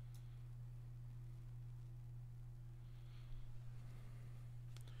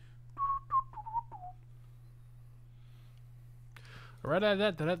 Is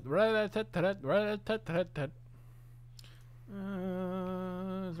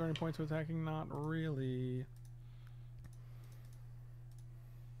there any point to attacking? Not really.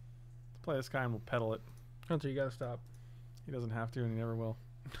 Let's play this guy and we'll pedal it. Hunter, you gotta stop. He doesn't have to and he never will.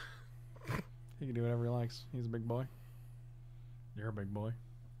 He can do whatever he likes. He's a big boy. You're a big boy.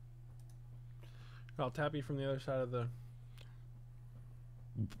 I'll tap you from the other side of the...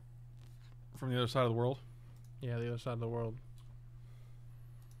 From the other side of the world. Yeah, the other side of the world.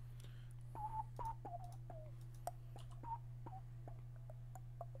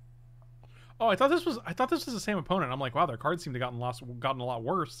 Oh, I thought this was the same opponent. I'm like, wow, their cards seem to gotten a lot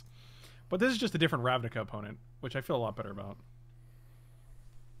worse. But this is just a different Ravnica opponent, which I feel a lot better about.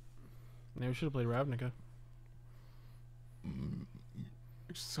 Maybe we should have played Ravnica.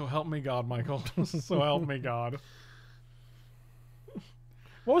 So help me God, Michael. So help me God.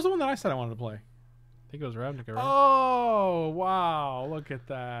 What was the one that I said I wanted to play? I think it was Ravnica, right? Oh, wow. Look at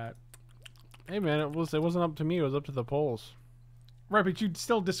that. Hey, man, it wasn't up to me. It was up to the polls. Right, but you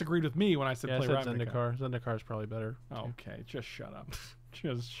still disagreed with me when I said Yeah, play I said Ravnica. Zendikar. Zendikar's probably better. Okay, just shut up.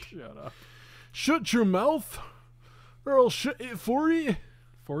 Just shut up. Shut your mouth, or I'll shut it for you.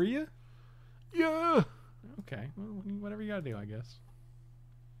 For you? Yeah. Okay, well, whatever you gotta do, I guess.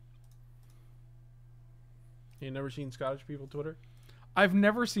 You never seen Scottish people Twitter? I've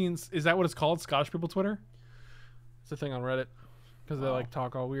never seen... Is that what it's called? Scottish people Twitter? It's a thing on Reddit. Because they Oh. like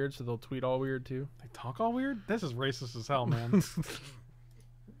talk all weird, so they'll tweet all weird too. They talk all weird? This is racist as hell, man.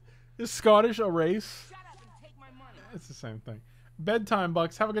 Is Scottish a race? Shut up and take my money. It's the same thing. Bedtime,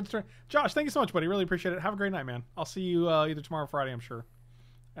 Bucks. Have a good stream. Josh, thank you so much, buddy. Really appreciate it. Have a great night, man. I'll see you either tomorrow or Friday, I'm sure.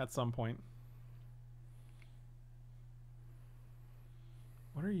 At some point.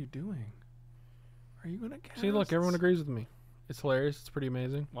 What are you doing? Are you gonna cast? See, look, everyone agrees with me. It's hilarious. It's pretty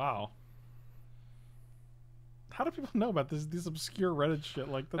amazing. Wow. How do people know about this obscure Reddit shit?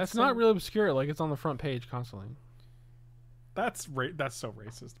 Like That's so, not really obscure. Like, it's on the front page constantly. That's so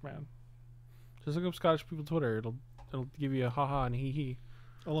racist, man. Just look up Scottish people Twitter. It'll give you a haha and hee hee.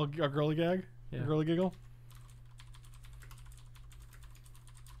 A girly gag? Yeah. A girly giggle?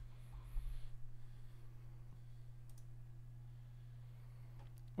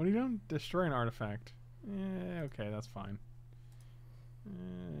 What are you doing? Destroy an artifact. Yeah, okay, that's fine.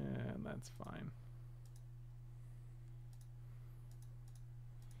 That's fine.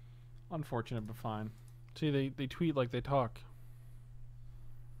 Unfortunate, but fine. See, they tweet like they talk.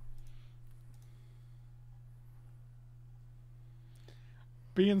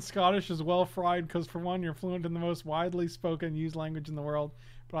 Being Scottish is well fried because, for one, you're fluent in the most widely spoken used language in the world.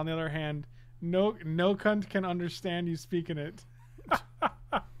 But on the other hand, no cunt can understand you speaking it.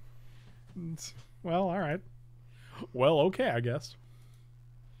 Well, all right. Well, okay, I guess.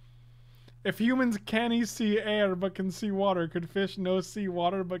 If humans can't see air but can see water, could fish no see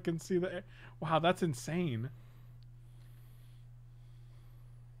water but can see the air? Wow, that's insane.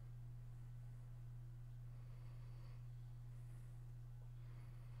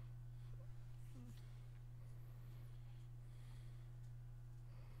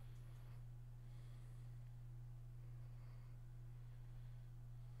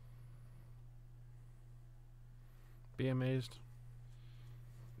 Be amazed.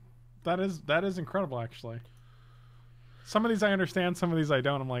 That is incredible, actually. Some of these I understand, some of these I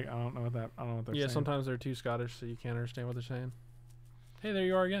don't. I'm like, I don't know what they're Yeah, saying. sometimes they're too Scottish, so you can't understand what they're saying. Hey, there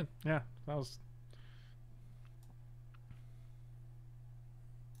you are again. Yeah, that was.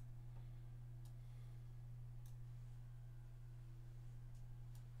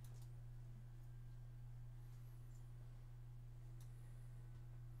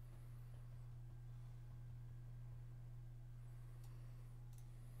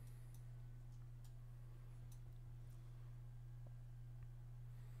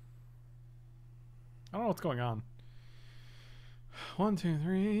 I don't know what's going on. 1, 2,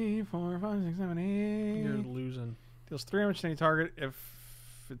 3, 4, 5, 6, 7, 8. You're losing. Deals 3 damage to any target if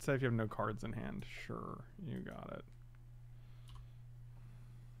it says you have no cards in hand. Sure, you got it.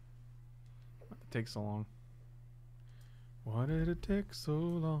 Why did it take so long? Why did it take so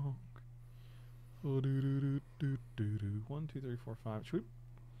long? Oh, do do do do do do. 1, 2, 3, 4, 5. Should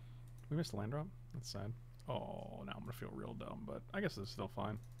we missed a land drop? That's sad. Oh, now I'm gonna feel real dumb, but I guess it's still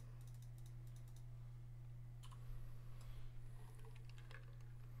fine.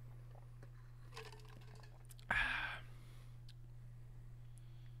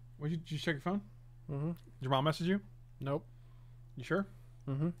 Did you check your phone? Mm-hmm. Did your mom message you? Nope. You sure?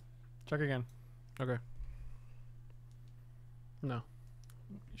 Mm-hmm. Check again. Okay. No.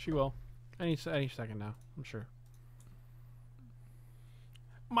 She will. Any second now, I'm sure.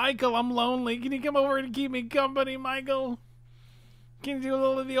 Michael, I'm lonely. Can you come over and keep me company, Michael? Can you do a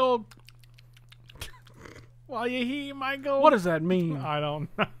little of the old while you here, Michael? What does that mean? I don't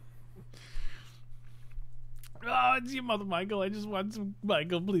know. Oh, it's your mother, Michael. I just want some.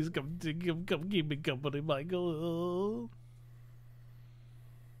 Michael, please come keep me company, Michael.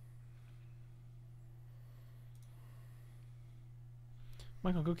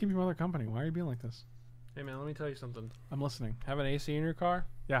 Michael, go keep your mother company. Why are you being like this? Hey man, let me tell you something. I'm listening. Have an AC in your car?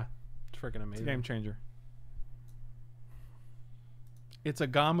 Yeah. It's freaking It's amazing. a game changer. It's a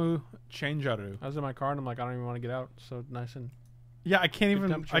Gamu Changeru. I was in my car and I'm like, I don't even want to get out. So nice and Yeah, I can't Good even.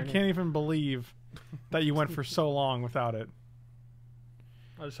 temperature I in it. can't even believe that you went for so long without it.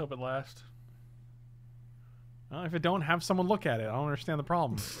 I just hope it lasts. Well, if it don't, have someone look at it. I don't understand the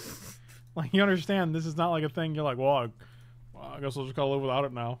problem. Like, you understand, this is not like a thing. You're like, well, I guess I'll just gotta live without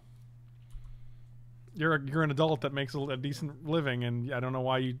it now. You're an adult that makes a decent living, and I don't know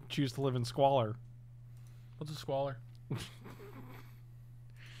why you choose to live in squalor. What's a squalor?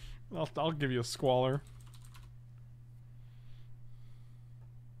 I'll give you a squalor.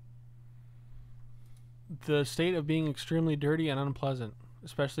 The state of being extremely dirty and unpleasant,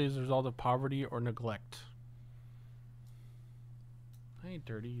 especially as a result of poverty or neglect. I ain't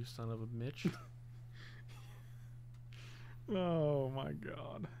dirty, you son of a bitch. Oh my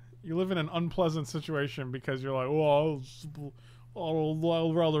god. You live in an unpleasant situation because you're like, well,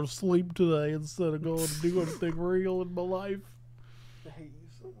 I'll rather sleep today instead of going to do anything real in my life. I hate you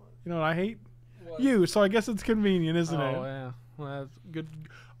so much. You know what I hate? What? You, so I guess it's convenient, isn't it? Oh yeah, well, that's good.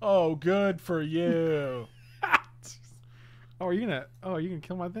 Oh, good for you. Oh, are you gonna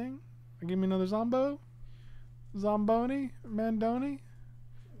kill my thing? Give me another zombo? Zomboni? Mandoni?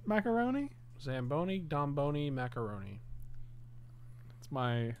 Macaroni? Zamboni, Domboni, macaroni. It's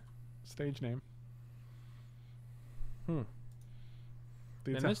my stage name. Hmm.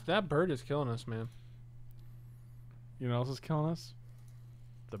 The And that bird is killing us, man. You know what else is killing us?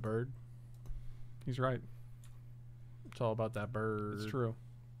 The bird. He's right. It's all about that bird. It's true.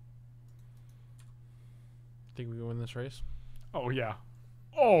 Think we can win this race? Oh yeah.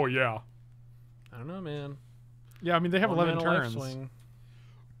 Oh yeah. I don't know, man. Yeah, I mean they have One 11 man a life turns. swing.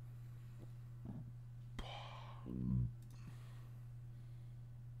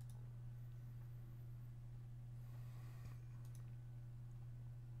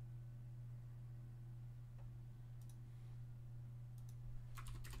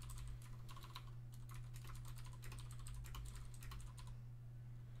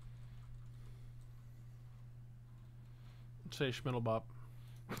 Say Schmidlbop.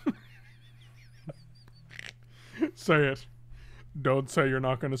 Say it. Don't say you're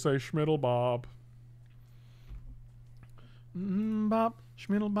not going to say Schmidlbob. Bob,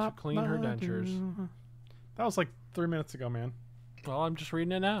 Schmidlbob. To clean her dentures. That was like 3 minutes ago, man. Well, I'm just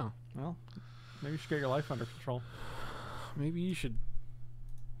reading it now. Well, maybe you should get your life under control. Maybe you should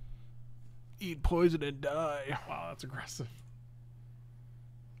eat poison and die. Wow, that's aggressive.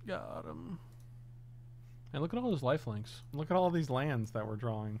 Got him. And look at all those life links. Look at all these lands that we're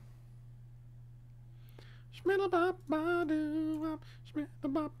drawing. Schmidlbob, ba-doo,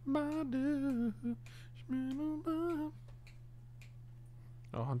 Schmidlbob, ba-doo, Schmidlbob.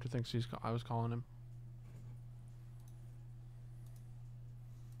 Oh, Hunter thinks I was calling him.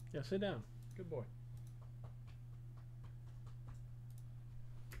 Yeah, sit down. Good boy.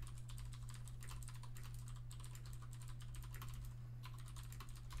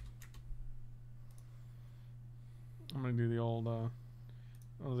 I'm gonna do the old I'll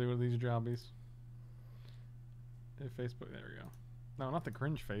see what are these jobbies. Hey, Facebook, there we go. No, not the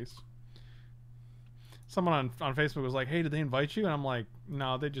cringe face. Someone on Facebook was like, hey, did they invite you? And I'm like,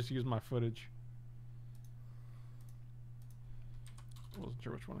 no, they just used my footage. I wasn't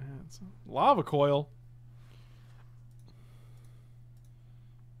sure which one I had. So. Lava coil.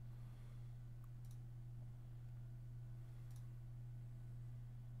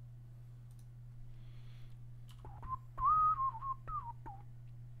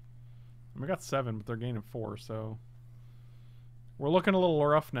 We got 7, but they're gaining 4, so we're looking a little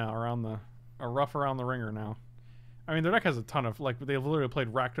rough now around the ringer now. I mean, their deck has a ton of they've literally played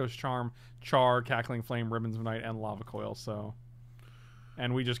Rakdos Charm, Char, Cackling Flame, Ribbons of Night, and Lava Coil. So,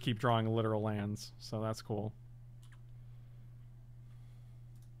 and we just keep drawing literal lands, so that's cool.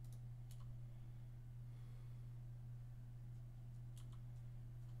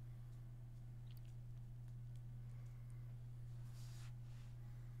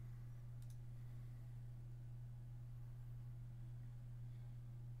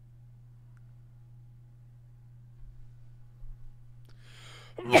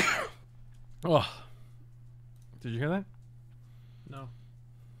 Oh, did you hear that? No.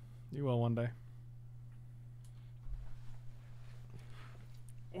 You will one day.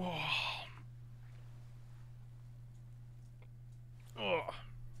 Oh. Oh.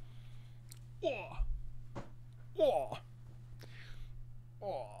 Oh. Oh.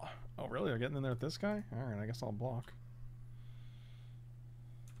 Oh. Oh, really? They're getting in there with this guy? All right, I guess I'll block.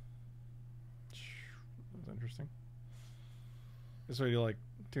 That's interesting. This way you do like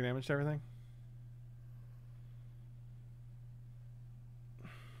 2 damage to everything?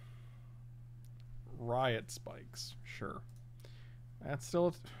 riot spikes. Sure. That's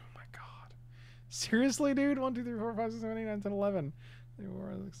still... Oh my god. Seriously, dude? 1, 2, 3, 4, 5, 6, 7, 8, 9, 10, 11. 3, 4,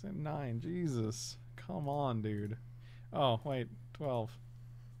 5, 6, 7, 9. Jesus. Come on, dude. Oh, wait. 12.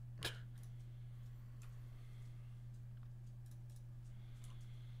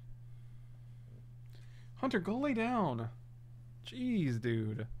 Hunter, go lay down. Jeez,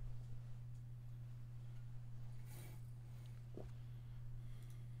 dude.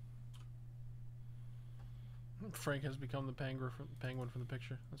 Frank has become the penguin from the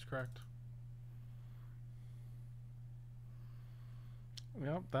picture. That's correct.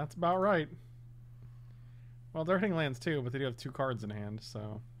 Yep, that's about right. Well, they're hitting lands too, but they do have 2 cards in hand,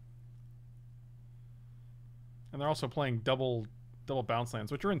 so. And they're also playing double bounce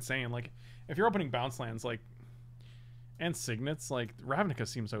lands, which are insane. Like, if you're opening bounce lands, like, and signets, like, Ravnica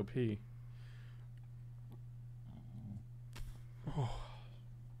seems OP. Oh.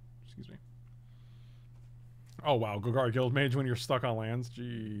 Excuse me. Oh, wow. Golgari Guild Mage when you're stuck on lands.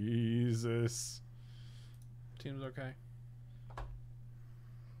 Jesus. Seems okay.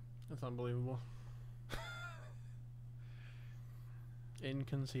 That's unbelievable.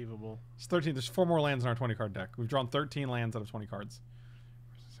 Inconceivable. It's 13. There's 4 more lands in our 20 card deck. We've drawn 13 lands out of 20 cards.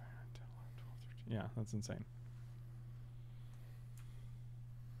 Yeah, that's insane.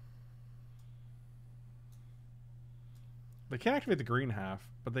 They can't activate the green half,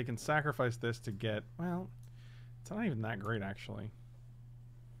 but they can sacrifice this to get... Well, it's not even that great, actually.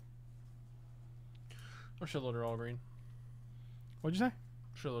 Or should they draw all green? What'd you say?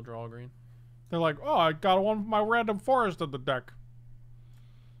 Should they draw all green? They're like, oh, I got one of my random forest in the deck.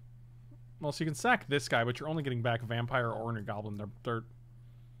 Well, so you can sack this guy, but you're only getting back Vampire or Ornery Goblin. They're...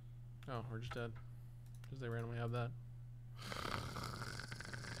 Oh, we're just dead. Because they randomly have that.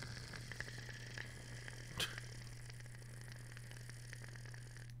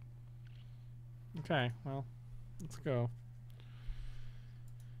 Okay, well, let's go.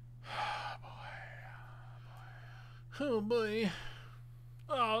 Oh boy.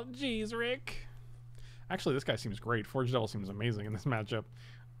 Oh, jeez, Rick. Actually, this guy seems great. Forge Devil seems amazing in this matchup.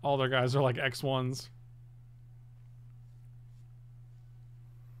 All their guys are like X1s.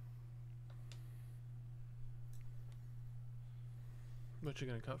 What you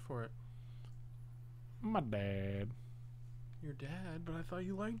gonna cut for it? My dad. Your dad? But I thought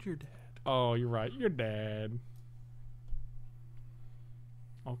you liked your dad. Oh, you're right. Your dad.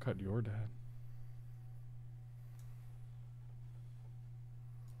 I'll cut your dad.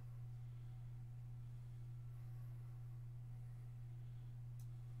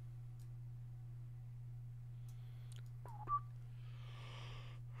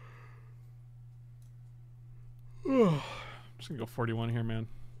 I'm just gonna go 41 here, man.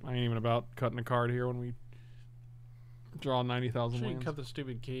 I ain't even about cutting a card here when we draw 90,000 Should you lands. cut the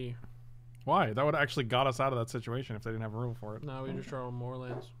stupid key? Why? That would have actually got us out of that situation if they didn't have room for it. No, we just draw more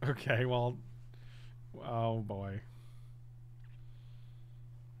lands. Okay, well... Oh, boy.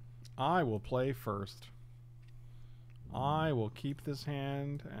 I will play first. I will keep this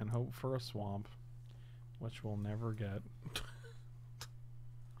hand and hope for a swamp, which we'll never get.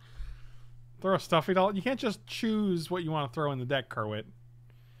 Throw a stuffy doll. You can't just choose what you want to throw in the deck, Kerwit.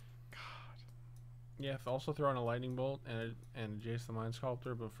 Yeah, also throw in a lightning bolt and Jace the Mind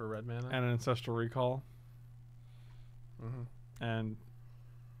Sculptor, but for red mana. And an Ancestral Recall. Mm-hmm. And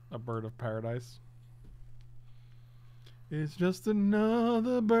a Bird of Paradise. It's just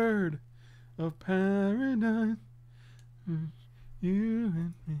another bird of paradise. You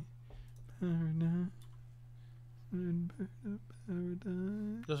and me, paradise. Bird of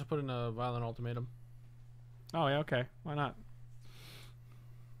paradise. Just put in a Violent Ultimatum. Oh yeah, okay. Why not?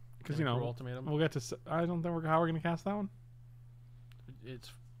 Because you know, Ultimatum. we'll get to. I don't think how we're gonna cast that one.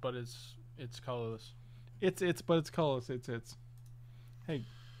 It's colorless. But it's colorless. It's. Hey,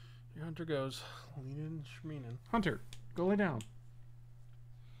 Your hunter goes. Leanin' Shmeenin'. Hunter, go lay down.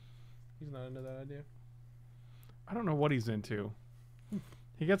 He's not into that idea. I don't know what he's into.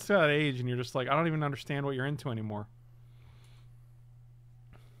 He gets to that age, and you're just like, I don't even understand what you're into anymore.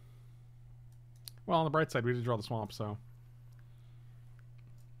 Well, on the bright side, we did draw the swamp, so.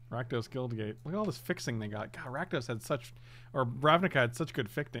 Rakdos Guildgate. Look at all this fixing they got. God, Rakdos had such... Or Ravnica had such good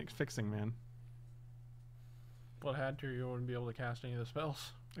fixing, man. Well, had to, you wouldn't be able to cast any of the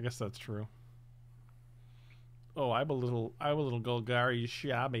spells. I guess that's true. Oh, I'm a little Golgari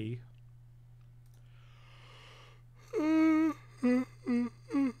shabby. Let's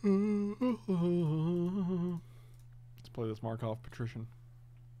play this Markov Patrician.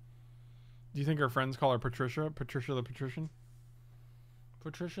 Do you think her friends call her Patricia? Patricia the Patrician?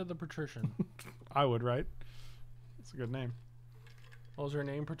 Patricia the Patrician. I would, right? It's a good name. What was her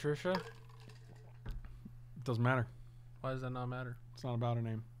name? Patricia? It doesn't matter. Why does that not matter? It's not about a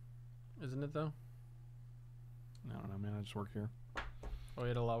name. Isn't it though? I don't know, man. I just work here. Oh, you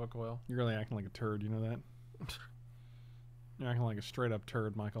had a lava coil. You're really acting like a turd. You know that? You're acting like a straight up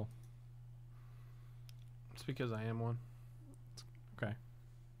turd, Michael. It's because I am one. Okay.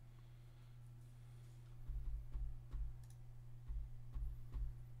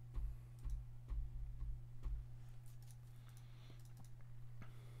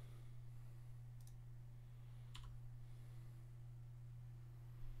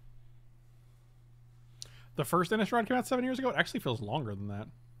 The first Innistrad came out 7 years ago. It actually feels longer than that.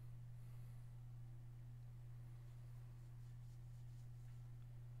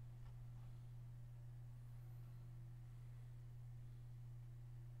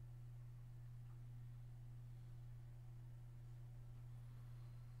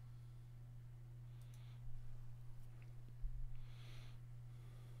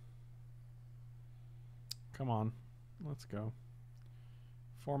 Come on. Let's go.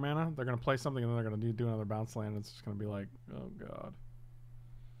 4 mana. They're going to play something and then they're going to do another bounce land. It's just going to be like, oh, God.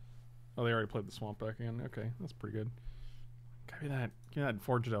 Oh, they already played the Swamp back again. Okay, that's pretty good. Give me that. Give me that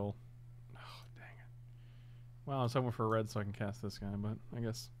Forge Devil. Oh, dang it. Well, I was hoping for a red so I can cast this guy, but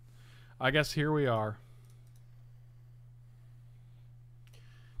I guess here we are.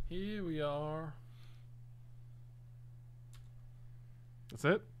 Here we are. That's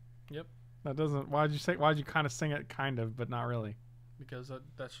it? Yep. That doesn't... Why'd you kind of sing it kind of, but not really? Because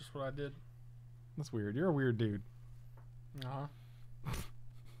that's just what I did. That's weird. You're a weird dude. Uh-huh.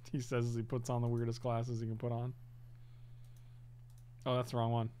 He says as he puts on the weirdest glasses he can put on. Oh, that's the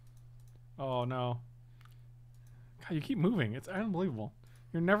wrong one. Oh, no. God, you keep moving. It's unbelievable.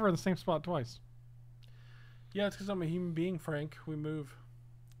 You're never in the same spot twice. Yeah, it's because I'm a human being, Frank. We move.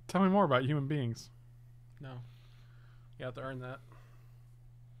 Tell me more about human beings. No. You have to earn that.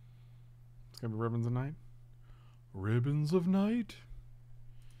 It's going to be Ribbons of Night. Ribbons of Night.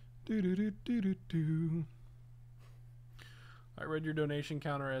 Do-do-do-do-do-do. I read your donation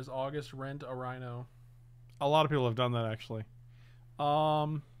counter as August rent a rhino. A lot of people have done that, actually.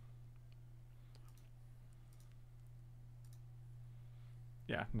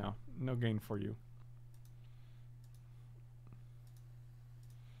 Yeah, no gain for you.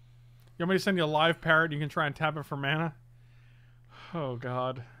 You want me to send you a live parrot? You can try and tap it for mana. Oh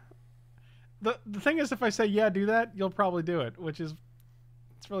God. The thing is, if I say yeah, do that, you'll probably do it, which is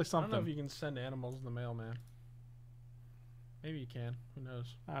it's really I something. don't know if you can send animals in the mail, man. Maybe you can. Who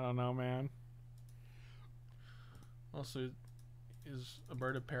knows? I don't know, man. Also, is a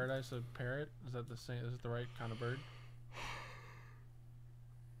bird of paradise a parrot? Is that the same? Is it the right kind of bird?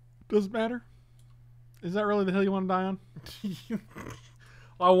 Does it matter? Is that really the hill you want to die on?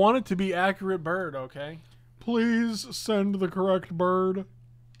 I want it to be accurate bird, okay? Please send the correct bird.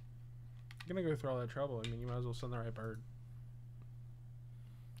 You're gonna go through all that trouble. I mean, you might as well send the right bird.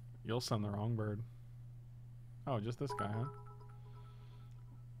 You'll send the wrong bird. Oh, just this guy, huh?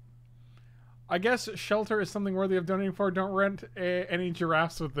 I guess shelter is something worthy of donating for. Don't rent any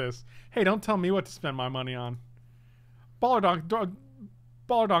giraffes with this. Hey, don't tell me what to spend my money on. Baller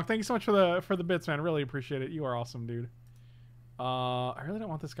Donk, thank you so much for the bits, man. Really appreciate it. You are awesome, dude. I really don't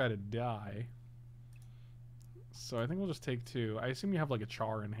want this guy to die. So I think we'll just take 2. I assume you have like a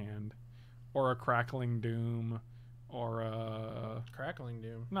Char in hand. Or a Crackling Doom. Or a... Crackling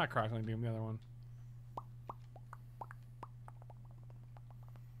Doom. Not Crackling Doom, the other one.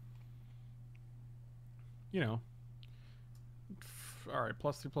 You know. Alright,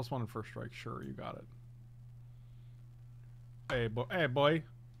 +2/+1 in first strike. Sure, you got it. Hey, boy. Hey, boy.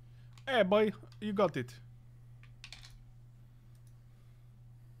 Hey, boy. You got it.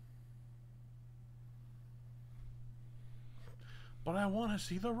 But I want to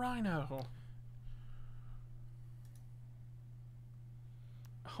see the rhino.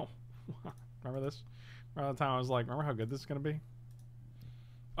 Oh, remember this? Remember the time I was like, remember how good this is going to be?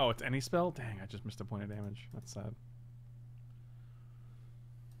 Oh, it's any spell? Dang, I just missed a point of damage. That's sad.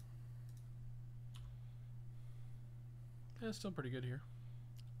 Yeah, it's still pretty good here.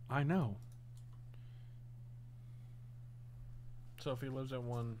 I know. So if he lives at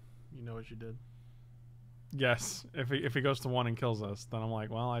 1, you know what you did. Yes, if he goes to 1 and kills us, then I'm like,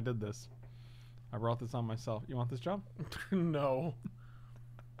 well, I did this. I brought this on myself. You want this job? No.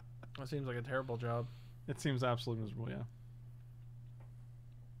 That seems like a terrible job. It seems absolutely miserable, yeah.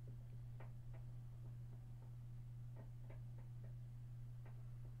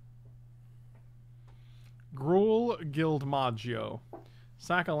 Gruul Guildmaggio.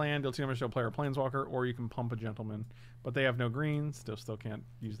 Sack a land, deal 2 damage to a player or planeswalker, or you can pump a gentleman. But they have no greens, still can't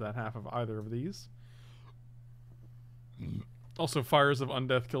use that half of either of these. Also, Fires of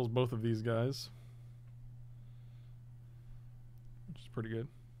Undeath kills both of these guys. pretty good.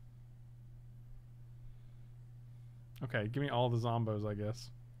 Okay, give me all the zombos, I guess.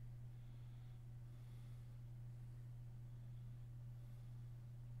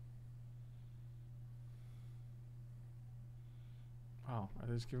 Wow, are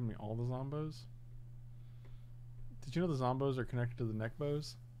they just giving me all the zombos? Did you know the zombos are connected to the neck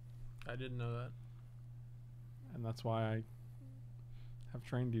bows? I didn't know that. And that's why I have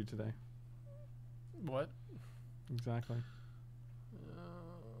trained you today. What? Exactly.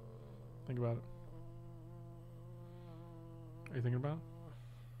 Think about it. Are you thinking about it?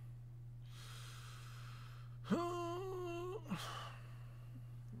 I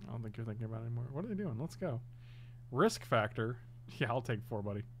don't think you're thinking about it anymore. What are they doing? Let's go. Risk factor. Yeah, I'll take 4,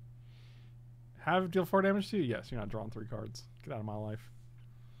 buddy. Have deal 4 damage to you? Yes, you're not drawing 3 cards. Get out of my life.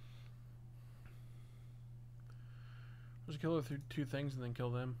 Just kill her through 2 things and then kill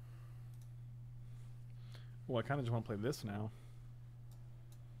them. Well, I kind of just want to play this now.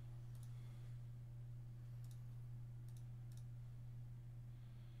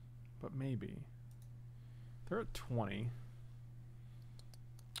 But maybe. They're at 20.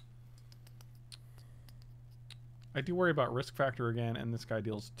 I do worry about risk factor again, and this guy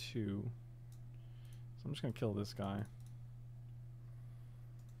deals 2. So I'm just going to kill this guy.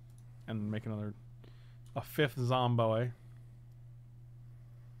 And make a 5th zomboy.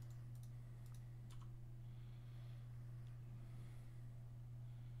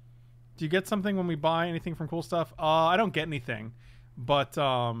 Do you get something when we buy anything from Cool Stuff? I don't get anything. But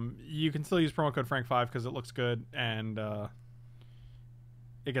you can still use promo code Frank5 because it looks good, and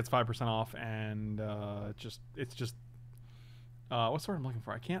it gets 5% off, and it's just what's the word I'm looking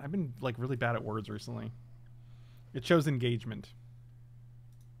for? I've been like really bad at words recently. It shows engagement.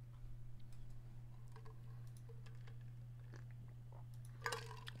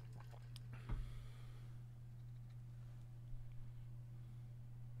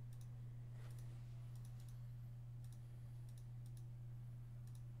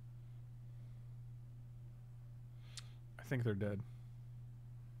 I think they're dead.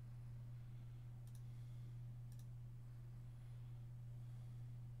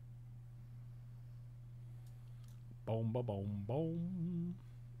 Boom, ba, boom, boom.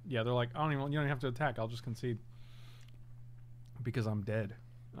 Yeah, they're like, you don't even have to attack. I'll just concede because I'm dead.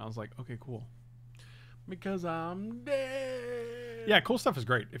 And I was like, okay, cool. Because I'm dead. Yeah, Cool Stuff is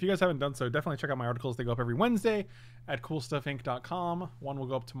great. If you guys haven't done so, definitely check out my articles. They go up every Wednesday at coolstuffinc.com. One will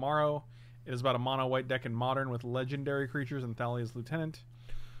go up tomorrow. It is about a mono white deck in Modern with legendary creatures and Thalia's Lieutenant.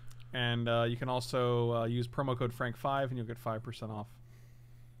 And you can also use promo code Frank5 and you'll get 5% off.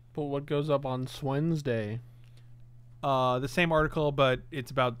 But what goes up on Wednesday? The same article, but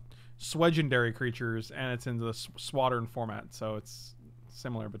it's about Swegendary creatures, and it's in the Swattern format, so it's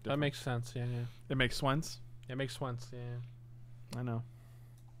similar but different. That makes sense, yeah. It makes Swens? It makes sense, yeah. I know.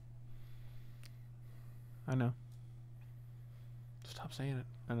 I know. Stop saying it.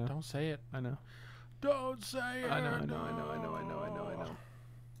 I know. Don't say it. I know. Don't say it. I know.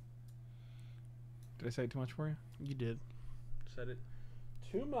 Did I say it too much for you? You did. Said it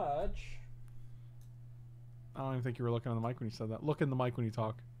too much. I don't even think you were looking on the mic when you said that. Look in the mic when you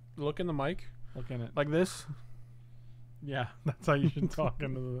talk. Look in the mic. Look in it. Like this? Yeah, that's how you should talk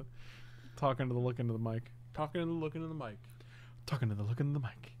into the look into the mic. Talking and looking in the mic. Talking to the look into the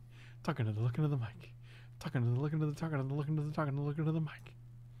mic. Talking to the look into the mic. Talking to the look into the talking to the look into the talking to the look into the mic.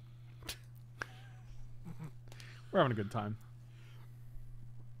 We're having a good time.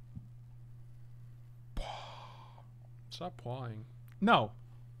 Stop pawing. No.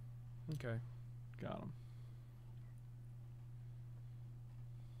 Okay. Got him.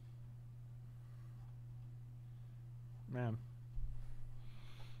 Man.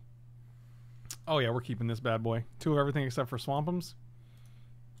 Oh yeah, we're keeping this bad boy. 2 of everything except for Swampums.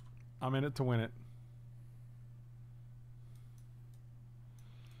 I'm in it to win it.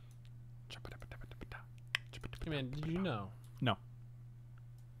 Hey man, did you know? No.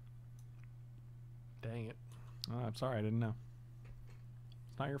 Dang it. Oh, I'm sorry, I didn't know.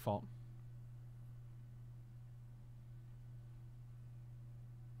 It's not your fault.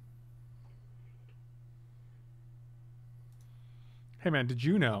 Hey man, did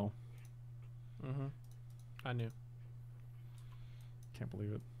you know? Mm-hmm. I knew. Can't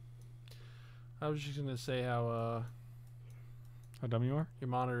believe it. I was just gonna say how How dumb you are? your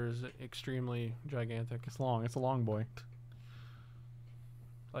monitor is extremely gigantic. It's long. It's a long boy.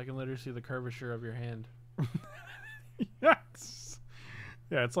 I can literally see the curvature of your hand. Yes.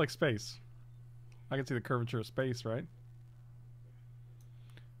 Yeah, it's like space. I can see the curvature of space, right?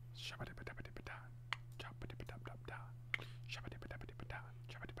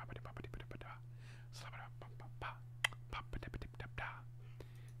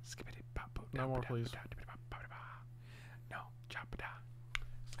 No more, please. No.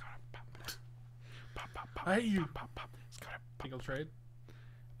 I hate you. Eagle trade.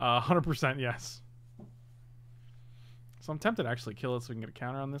 100% yes. So I'm tempted to actually kill it so we can get a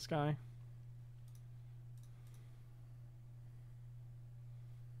counter on this guy.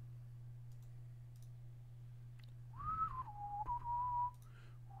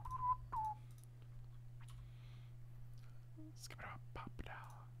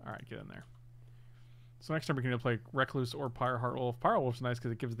 Alright, get in there. So next time we're going to play Recluse or Pyre Heart Wolf. Pyre Wolf's nice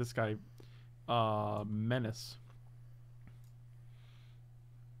because it gives this guy Menace.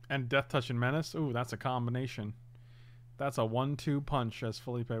 And Death Touch and Menace. Ooh, that's a combination. That's a 1-2 punch, as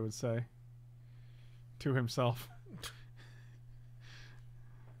Felipe would say. To himself.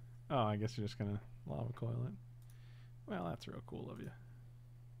 Oh, I guess you're just going to lava coil it. Well, that's real cool of you.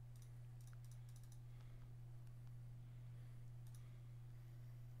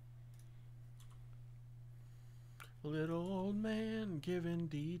 Little old man giving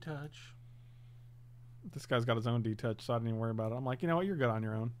D-touch. This guy's got his own D-touch, so I didn't even worry about it. I'm like, you know what? You're good on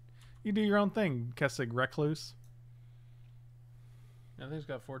your own. You do your own thing, Kessig Recluse. I think he's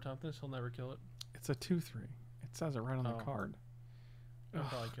got 4 toughness. He'll never kill it. It's a 2-3. It says it right on the card. He'll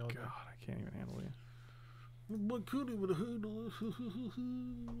probably kill it. God, I can't even handle you. But could he would handle it?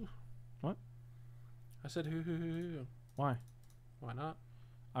 What? I said hoo. Why? Why not?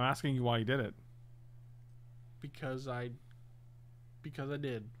 I'm asking you why you did it. Because I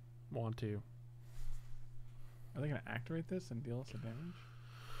did want to. Are they going to activate this and deal us a damage?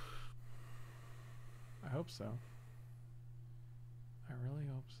 I hope so. I really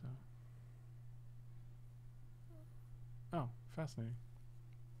hope so. Oh, fascinating.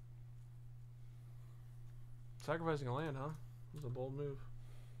 Sacrificing a land, huh? It was a bold move.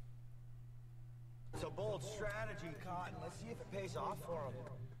 It's a bold strategy, Cotton. Let's see if it pays off for him.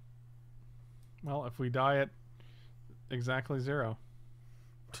 Well, if we die at exactly 0,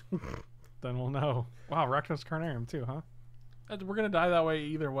 then we'll know. Wow, Reckless Carnarium too, huh? We're going to die that way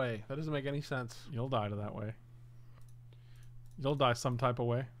either way. That doesn't make any sense. You'll die to that way. You'll die some type of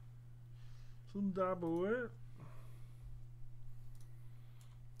way. Some type of way.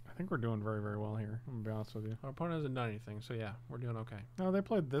 I think we're doing very, very well here. I'm going to be honest with you. Our opponent hasn't done anything, so yeah, we're doing okay. No, they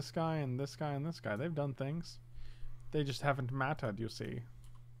played this guy and this guy and this guy. They've done things. They just haven't mattered, you see.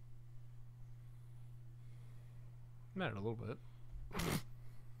 Mattered a little bit.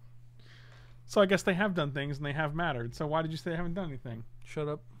 So I guess they have done things and they have mattered. So why did you say they haven't done anything? Shut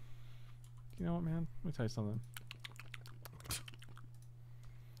up. You know what, man? Let me tell you something.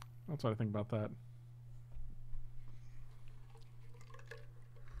 That's what I think about that.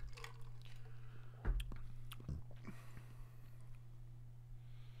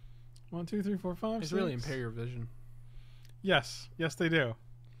 One, two, three, four, five. It's six. really impair your vision. Yes, yes, they do.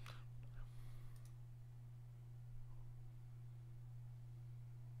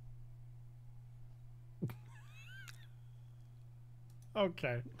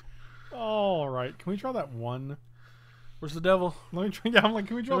 Okay. All right. Can we draw that one? Where's the devil? Let me try. Yeah, I'm like,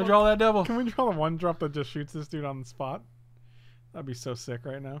 can we draw? Let me draw that devil. Can we draw the one drop that just shoots this dude on the spot? That'd be so sick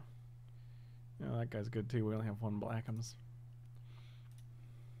right now. Yeah, that guy's good too. We only have 1 Blackums.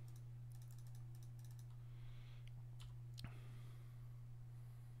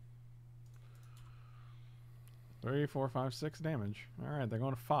 Three, 4, 5, 6 damage. All right, they're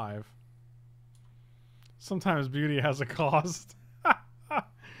going to 5. Sometimes beauty has a cost.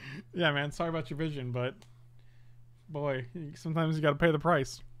 Yeah, man. Sorry about your vision, but boy, sometimes you got to pay the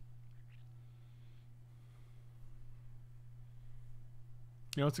price.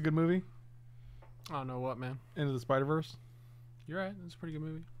 You know, it's a good movie. I don't know what, man. Into the Spider-Verse. You're right. It's a pretty good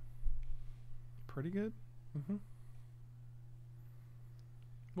movie. Pretty good. Mm-hmm.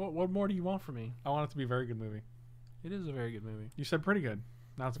 What more do you want from me? I want it to be a very good movie. It is a very good movie. You said pretty good.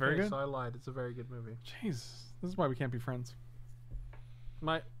 Now it's very Okay, good. So I lied. It's a very good movie. Jeez, this is why we can't be friends.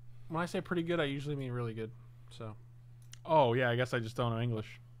 When I say pretty good, I usually mean really good. So. Oh yeah, I guess I just don't know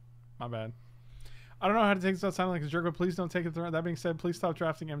English. My bad. I don't know how to take this out sounding like a jerk, but please don't take it. That being said, please stop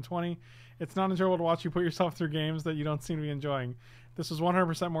drafting M20. It's not enjoyable to watch you put yourself through games that you don't seem to be enjoying. This was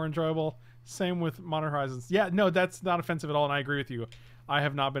 100% more enjoyable. Same with Modern Horizons. Yeah, no, that's not offensive at all, and I agree with you. I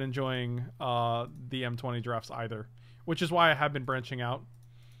have not been enjoying the M20 drafts either, which is why I have been branching out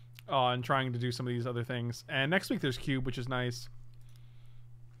and trying to do some of these other things. And next week there's Cube, which is nice.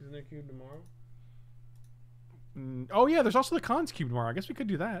 Isn't there Cube tomorrow? Oh yeah, there's also the Cons Cube tomorrow. I guess we could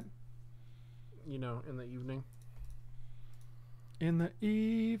do that. You know, in the evening. In the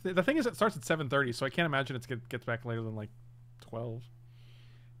eve. The thing is, it starts at 7:30, so I can't imagine it gets back later than like 12.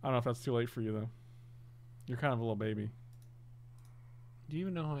 I don't know if that's too late for you though. You're kind of a little baby. Do you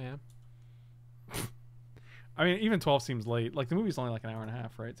even know who I am? I mean, even 12 seems late. Like, the movie's only like an hour and a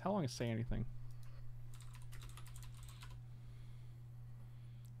half, right? How long is Say Anything?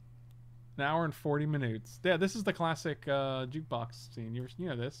 An hour and 40 minutes. Yeah, this is the classic jukebox scene. You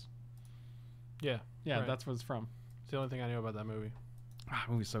know this? Yeah. Yeah, right. that's what it's from. It's the only thing I know about that movie. Ah,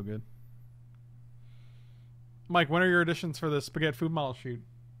 movie's so good. Mike, when are your auditions for the Spaghetti Food Model shoot?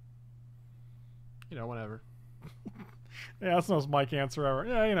 You know, whenever. Yeah, that's the most Mike answer ever.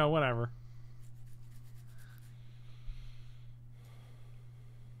 Yeah, you know, whenever.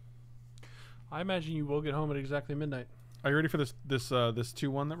 I imagine you will get home at exactly midnight. Are you ready for this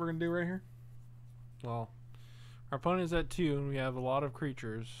 2-1 that we're gonna do right here? Well, our opponent is at 2, and we have a lot of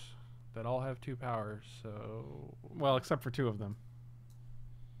creatures that all have 2 powers. So, Well, except for 2 of them.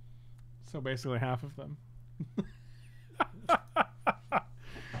 So basically half of them.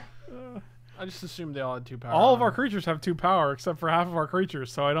 I just assumed they all had 2 powers. All of our creatures have 2 power, except for half of our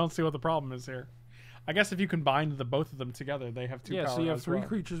creatures. So I don't see what the problem is here. I guess if you combine the both of them together, they have 2 power. Yeah, so you have as 3 well.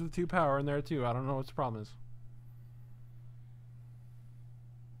 creatures with 2 power, and there are 2. I don't know what the problem is.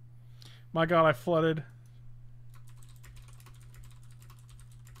 My God, I flooded.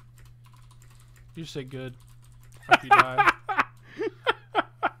 You say good. Hope you die.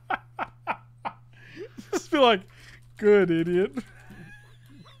 Just feel like, good idiot.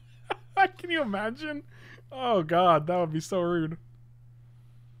 Can you imagine? Oh God, that would be so rude.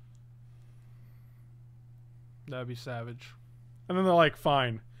 That'd be savage. And then they're like,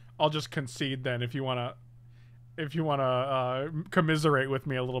 fine, I'll just concede then if you wanna commiserate with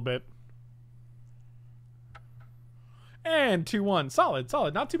me a little bit. And 2-1,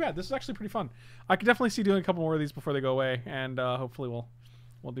 solid. Not too bad. This is actually pretty fun. I could definitely see doing a couple more of these before they go away, and hopefully we'll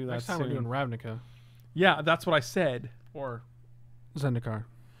do that Next time soon. we're doing Ravnica. Yeah, that's what I said. Or Zendikar.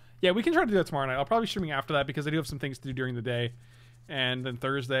 Yeah, we can try to do that tomorrow night. I'll probably be streaming after that because I do have some things to do during the day. And then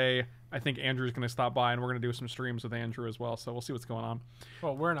Thursday, I think Andrew's going to stop by, and we're going to do some streams with Andrew as well. So we'll see what's going on.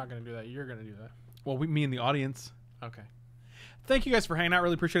 Well, we're not going to do that. You're going to do that. Well, me and the audience. Okay. Thank you guys for hanging out.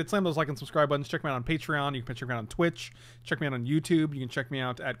 Really appreciate it. Slam those like and subscribe buttons. Check me out on Patreon. You can check me out on Twitch. Check me out on YouTube. You can check me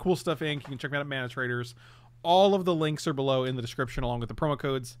out at Cool Stuff Inc. You can check me out at Mana Traders. All of the links are below in the description, along with the promo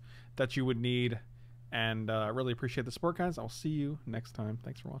codes that you would need. And really appreciate the support, guys. I'll see you next time.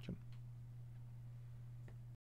 Thanks for watching.